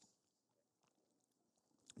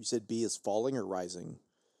 You said B is falling or rising?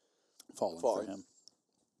 Falling. Falling. For him.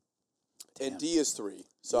 And Damn. D is 3.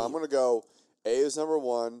 So I'm going to go A is number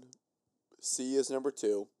 1, C is number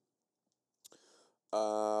 2,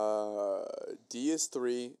 D is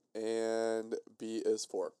 3, and B is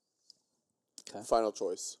 4. Okay. Final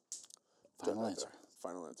choice. Final answer.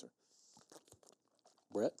 Final answer.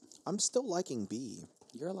 Brett, I'm still liking B.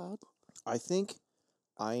 you're allowed. I think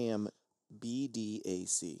I am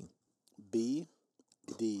BDAC. B,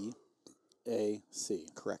 D, A, C.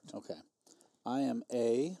 Correct. Okay. I am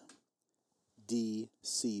A, D,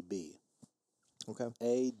 C, B. Okay.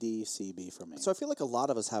 A, D, C, B for me. So I feel like a lot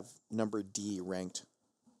of us have number D ranked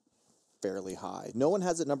fairly high. No one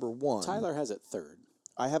has it number 1. Tyler has it third.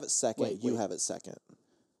 I have it second. Wait, you wait. have it second.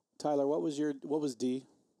 Tyler, what was D?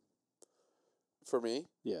 For me,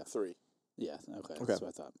 Yeah. 3. Yeah, okay. Okay. That's what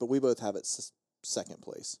I thought. But we both have it second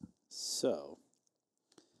place. So,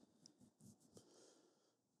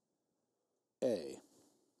 A.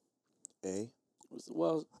 A.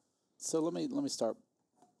 Well, so let me start.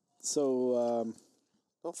 So,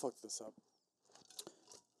 Don't fuck this up.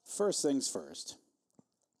 first things first.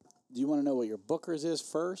 Do you want to know what your Booker's is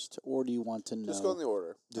first, or do you want to know? Just go in the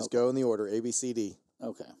order. Just Okay. go in the order. A, B, C, D.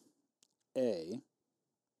 Okay. A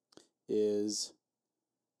is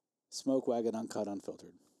Smoke Wagon Uncut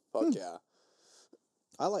Unfiltered. Fuck yeah.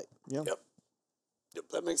 I like. Yeah. Yep,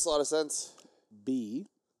 that makes a lot of sense. B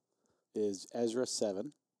is Ezra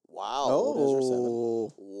 7. Wow. Ezra 7.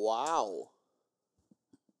 Oh. Wow.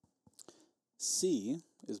 C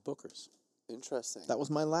is Booker's. Interesting. That was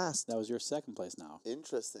my last. That was your second place now.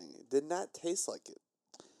 Interesting. It did not taste like it.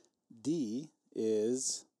 D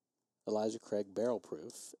is Elijah Craig Barrel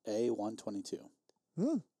Proof A122.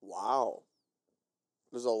 Wow.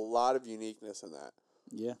 There's a lot of uniqueness in that.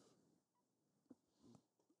 Yeah.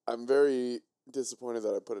 I'm very disappointed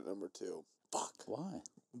that I put it number 2. Fuck. Why?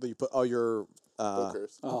 But you put your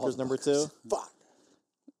Bookers. Booker's number Booker's. 2. Fuck.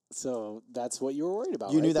 So that's what you were worried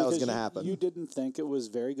about. You right? knew that was Because gonna happen. You didn't think it was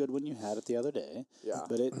very good when you had it the other day. Yeah.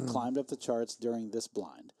 But it climbed up the charts during this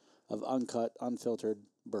blind of uncut, unfiltered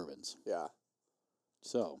bourbons. Yeah.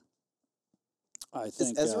 So I Is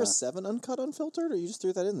think Ezra 7 uncut, unfiltered, or you just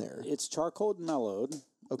threw that in there? it's charcoal mellowed.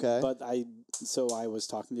 Okay. But I was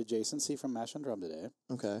talking to Jason C. from Mash and Drum today,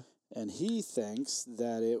 Okay. and he thinks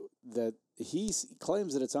that he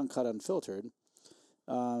claims that it's uncut, unfiltered.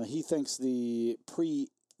 He thinks the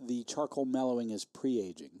charcoal mellowing is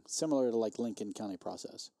pre-aging, similar to like Lincoln County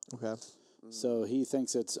process. Okay. So he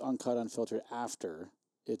thinks it's uncut, unfiltered after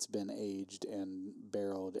it's been aged and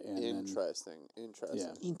barreled and Interesting.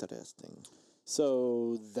 Yeah. Interesting.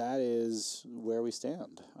 So that is where we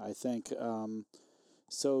stand. I think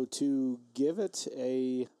so to give it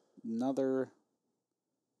another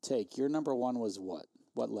take, your number 1 was what?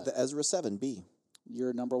 What letter? The Ezra 7, B.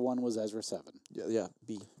 Your number 1 was Ezra 7. Yeah,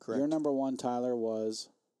 B. Correct. Your number 1, Tyler, was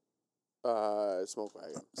Smoke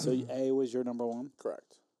Wagon. so A was your number 1?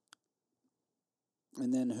 Correct.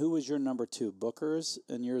 And then who was your number 2? Booker's,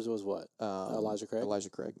 and yours was what? Elijah Craig? Elijah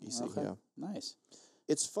Craig, EC, Okay. yeah. Nice.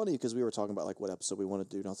 It's funny because we were talking about like what episode we want to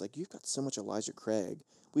do, and I was like, "You've got so much Elijah Craig."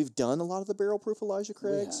 We've done a lot of the barrel proof Elijah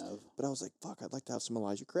Craigs, We have. but I was like, "Fuck, I'd like to have some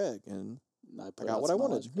Elijah Craig," and I got out what I some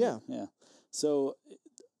wanted. Elijah Craig. Yeah. Yeah. So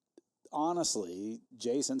honestly,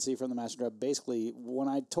 Jason C. from the Master Drop, basically, when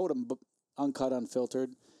I told him uncut,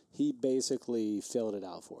 unfiltered, he basically filled it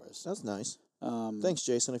out for us. that's nice. Thanks,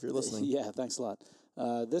 Jason, if you're listening. Yeah, thanks a lot.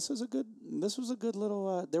 This was a good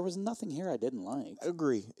little. There was nothing here I didn't like. I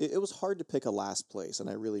agree. It was hard to pick a last place, and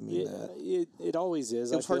I really mean that. It always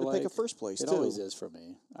is. It was I hard feel to pick a like. first place It too. always is for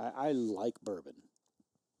me. I like bourbon.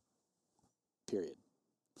 Period.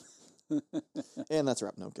 And that's a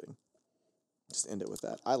wrap. No, I'm kidding. Just end it with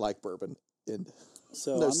that. I like bourbon. And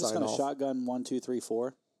So No I'm just sign going to off. shotgun 1, 2, 3,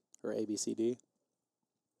 4, or A, B, C, D.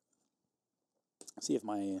 See if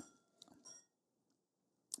my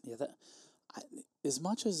as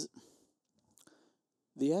much as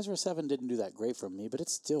the Ezra 7 didn't do that great for me, but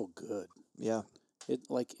it's still good. yeah,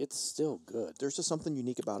 It's still good. there's just something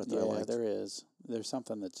unique about it that Yeah, I like. there is. There's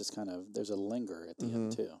something that just kind of there's a linger at the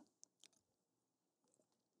end too.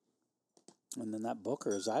 And then that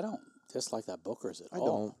Booker's, I don't dislike that Booker's at I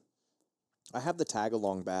all. don't. I have the tag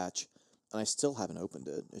along batch, and I still haven't opened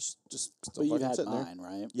it. It's just still But you've fucking had sitting there. mine,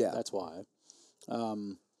 right? Yeah. That's why.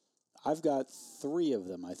 I've got 3 of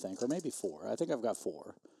them, I think, or maybe 4. I think I've got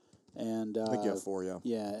 4. And I think you have 4, yeah.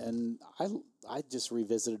 yeah, and I just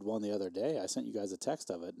revisited one the other day. I sent you guys a text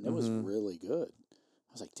of it, and it was really good.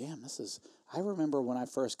 I was like, damn, this is. I remember when I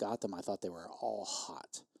first got them, I thought they were all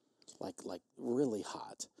hot, like really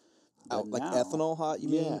hot. But Like now- ethanol hot, you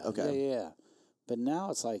mean? Okay. Yeah. But now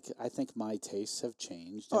it's like I think my tastes have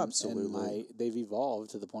changed. Oh, and absolutely. they've evolved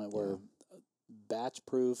to the point where batch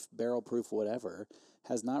proof, barrel proof, whatever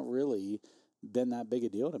has not really been that big a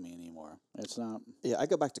deal to me anymore. It's not. Yeah, I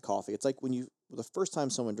go back to coffee. It's like the first time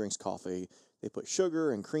someone drinks coffee, they put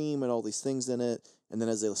sugar and cream and all these things in it, and then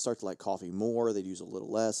as they start to like coffee more, they'd use a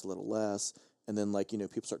little less, and then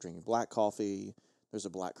people start drinking black coffee. There's a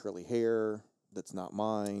black curly hair that's not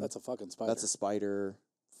mine. That's a fucking spider. That's a spider.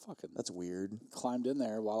 Fucking. That's weird. Climbed in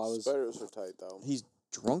there while I was. Spiders are tight though. He's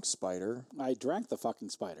drunk spider. I drank the fucking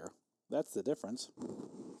spider. That's the difference.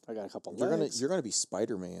 I got a couple You're legs. gonna be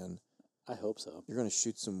Spider-Man. I hope so. You're gonna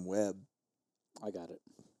shoot some web. I got it.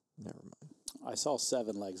 Never mind. I saw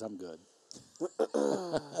 7 legs. I'm good.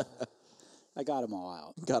 I got them all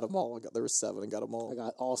out. Got them all. There were 7 and got them all. I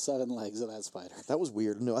got all 7 legs of that spider. That was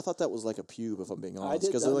weird. No, I thought that was like a pube, if I'm being I honest. did.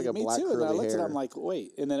 Because they're like a me black too. curly And I looked hair. at it, I'm like,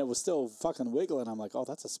 wait. And then it was still fucking wiggling. I'm like, oh,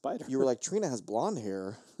 that's a spider. You were like, Trina has blonde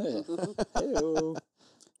hair. Hey-o.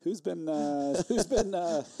 Who's been teabagging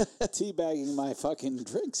my fucking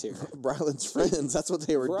drinks here? Bryland's friends. That's what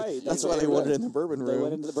they were. Right. That's why they wanted in the bourbon room. They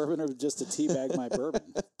went into the bourbon room just to teabag my bourbon.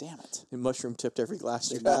 Damn it. And mushroom tipped every glass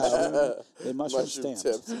you had. They mushroom Mushroom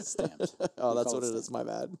stamped. tipped. Stamped. Oh, We that's call what it stamped. is. My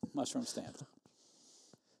bad. Mushroom stamped.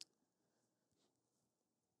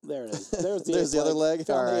 There it is. There's the, There's the other leg.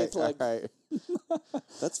 Found All the right. eighth leg. All right.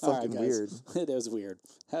 That's All right, fucking guys. weird. It is weird.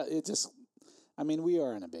 It just, I mean, we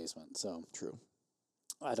are in a basement, so True.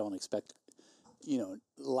 I don't expect,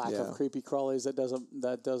 lack Yeah. of creepy crawlies. That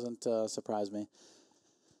doesn't surprise me.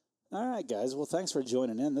 All right, guys. Well, thanks for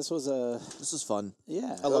joining in. This was This is fun.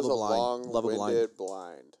 yeah, I love That was a blind. Love a blind. long-winded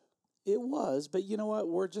blind. it was. But you know what?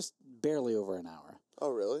 We're just barely over an hour.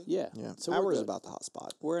 Oh, really? Yeah. Yeah. So Hour we're is good. about the hot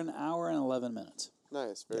spot. We're an hour and 11 minutes.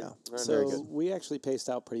 Nice. Very, Yeah. very, So very good. we actually paced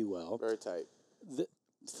out pretty well. Very tight.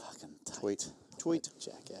 Fucking tight. Tweet.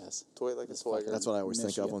 Jackass. Toy like a toy. That's what I always think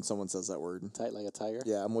of Michigan. when someone says that word. Tight like a tiger.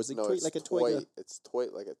 Yeah, I'm always like, No, tweet it's like a toy. twigger. It's toy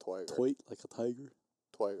like a toiger. Tweet like a tiger.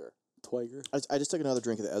 Toiger. Twiger. I just took another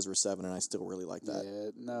drink of the Ezra 7, and I still really like that. Yeah,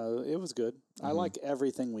 no, it was good. I like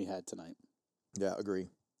everything we had tonight. Yeah, agree.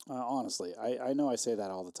 Honestly, I know I say that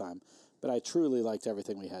all the time, but I truly liked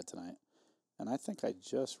everything we had tonight. And I think I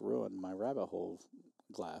just ruined my rabbit hole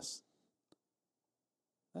glass.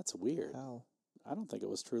 That's weird. How? I don't think it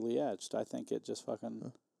was truly etched. I think it just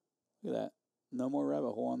fucking... Look at that. No more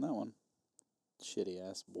rabbit hole on that one. Shitty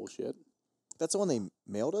ass bullshit. That's the one they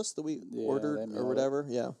mailed us that we Yeah, ordered they or mailed whatever.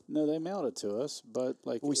 Yeah, No, they mailed it to us, but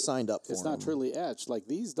like... we signed up for It's not them. truly etched. Like,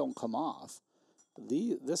 these don't come off.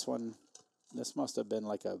 This one, this must have been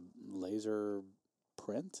like a laser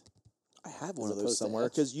print. I have one as of those opposed to somewhere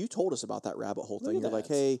etched. because you told us about that rabbit hole Look thing. at You're like,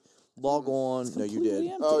 that. hey, log on. It's No, you completely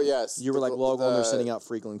did. empty. Oh, yes. You were like, log on. They're sending out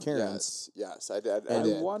free Glencairns. Yes, I did. I I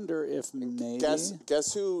did. wonder if maybe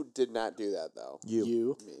Guess who did not do that though?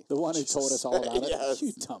 you, Me. the one who told us all about it, Yes.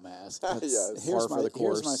 you dumbass. Yes. Here's Par my for the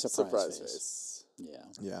here's my course. surprise, Surprise face. face. Yeah,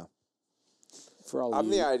 Yeah. for all I'm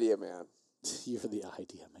you, the idea man. you're the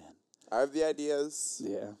idea man. I have the ideas.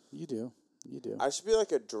 Yeah, you do. You do. I should be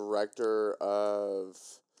like a director of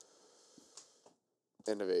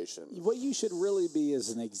innovation. What you should really be is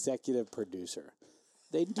an executive producer.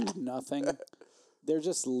 They do nothing. They're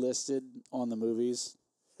just listed on the movies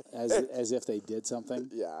as if they did something.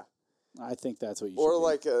 Yeah. I think that's what you Or should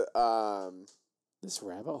like a This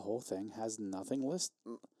rabbit hole thing has nothing listed.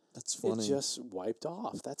 That's funny. It just wiped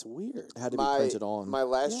off. That's weird. it had to be my printed on. my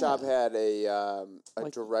last Yeah. job had a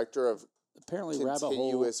Like, director of Apparently, rabbit hole.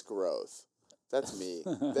 continuous growth. That's me.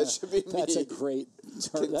 That should be me. That's a great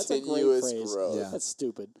term. That's a great Continuous phrase. growth. Yeah. That's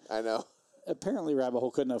stupid. I know. Apparently, rabbit hole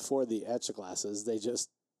couldn't afford the etch glasses. They just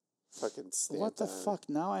Fucking stand what the on it. fuck?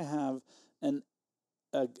 Now I have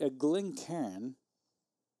a Glencairn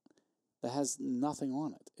that has nothing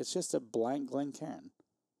on it. It's just a blank Glencairn.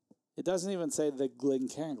 It doesn't even say the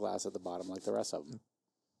Glencairn glass at the bottom like the rest of them.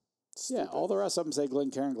 Yeah, all the rest of them say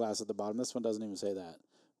Glencairn glass at the bottom. This one doesn't even say that.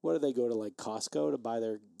 What do they go to, like Costco to buy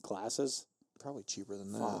their glasses? Probably cheaper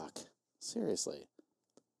than that. Fuck. Seriously.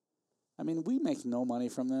 I mean, we make no money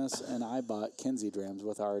from this, and I bought Kinsey drams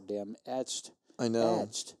with our damn etched. I know.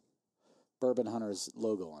 Etched. Bourbon Hunters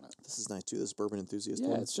logo on it. This is nice too. This Bourbon Enthusiast Yeah,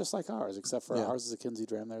 one. it's just like ours, except for ours is a Kinsey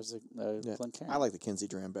Dram. There's a Glencairn. I like the Kinsey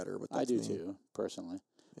Dram better, but that's I do me. too, personally.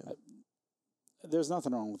 Yeah. There's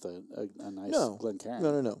nothing wrong with a nice Glencairn.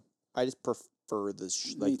 No. I just prefer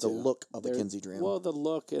the the look of the Kinsey Dram. Well, the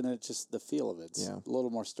look and it just the feel of it. It's a little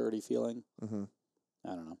more sturdy feeling. Mm-hmm.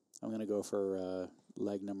 I don't know. I'm going to go for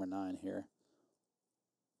leg number 9 here.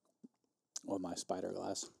 With my spider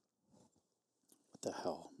glass. What the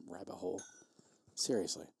hell? Rabbit hole.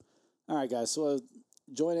 Seriously. All right, guys. So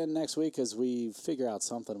join in next week as we figure out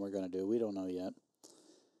something we're going to do. We don't know yet.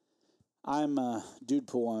 I'm Dude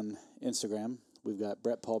Pool on Instagram. We've got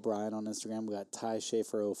Brett Paul Bryan on Instagram. We've got Ty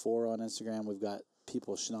Schaefer04 on Instagram. We've got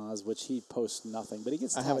People Schnoz, which he posts nothing, but he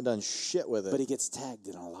gets tagged. I haven't done shit with it. But he gets tagged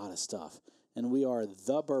in a lot of stuff. And we are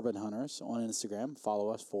The Bourbon Hunters on Instagram. Follow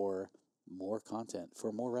us for more content,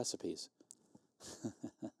 for more recipes.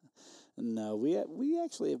 No, we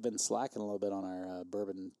actually have been slacking a little bit on our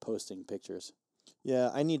bourbon posting pictures. Yeah,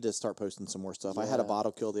 I need to start posting some more stuff. I had a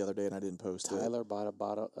bottle kill the other day and I didn't post it. Tyler bought a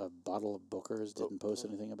bottle of Booker's, didn't post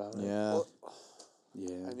anything about it. Yeah. Well,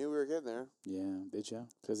 Yeah. I knew we were getting there. Yeah, did you?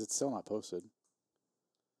 Because it's still not posted.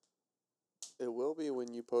 It will be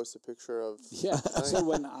when you post a picture of. Yeah. So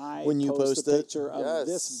when you post post a it? picture of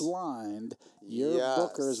this blind, your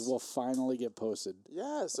Bookers will finally get posted.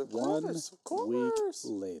 Yes, of 1 course. Of course.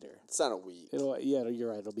 week later. It's not a week. You're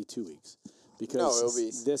right. It'll be 2 weeks. Because No, it'll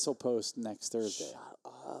be. this will post next Thursday. Shut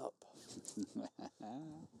up.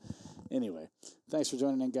 Anyway, thanks for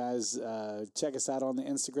joining in, guys. Check us out on the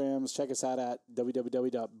Instagrams. Check us out at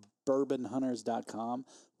www.bourbonhunters.com.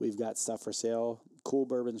 We've got stuff for sale. Cool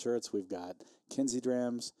bourbon shirts. We've got Kinsey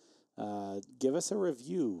Drams. Give us a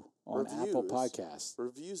review on Apple Podcasts.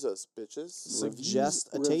 Reviews us, bitches. Suggest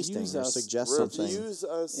a tasting or suggest something. Reviews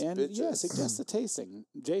us, And bitches. yeah, suggest a tasting.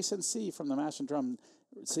 Jason C. from the Mash and Drum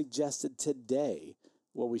suggested today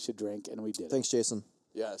what we should drink, and we did it. Thanks, Jason.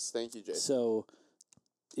 Yes, thank you, Jason. So,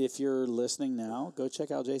 if you're listening now, go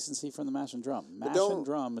check out Jason C. from the Mash and Drum. Mash and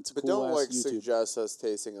Drum, it's a But cool don't ass YouTube. suggest us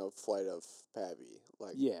tasting a flight of Pappy.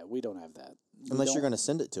 Yeah, we don't have that. Unless you're going to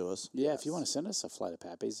send it to us. Yeah, if you want to send us a flight of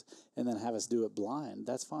Pappies and then have us do it blind,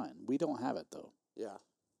 that's fine. We don't have it though. Yeah,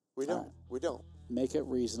 we don't. right. We don't. Make it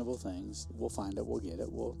reasonable things. We'll find it. We'll get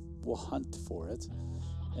it. We'll hunt for it,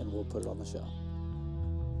 and we'll put it on the show.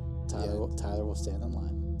 Tyler will stand in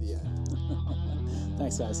line. Yeah.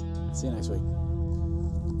 Thanks, guys. See you next week.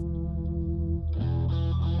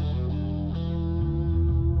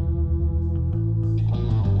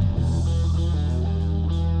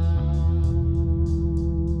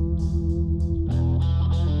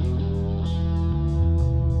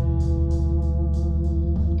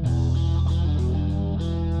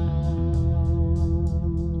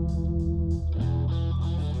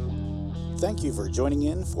 Thank you for joining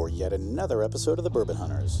in for yet another episode of The Bourbon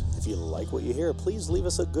Hunters. If you like what you hear, please leave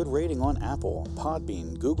us a good rating on Apple,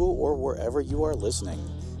 Podbean, Google, or wherever you are listening.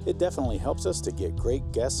 It definitely helps us to get great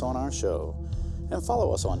guests on our show. And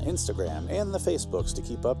follow us on Instagram and the Facebooks to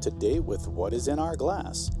keep up to date with what is in our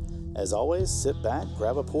glass. As always, sit back,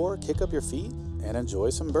 grab a pour, kick up your feet, and enjoy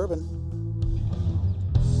some bourbon.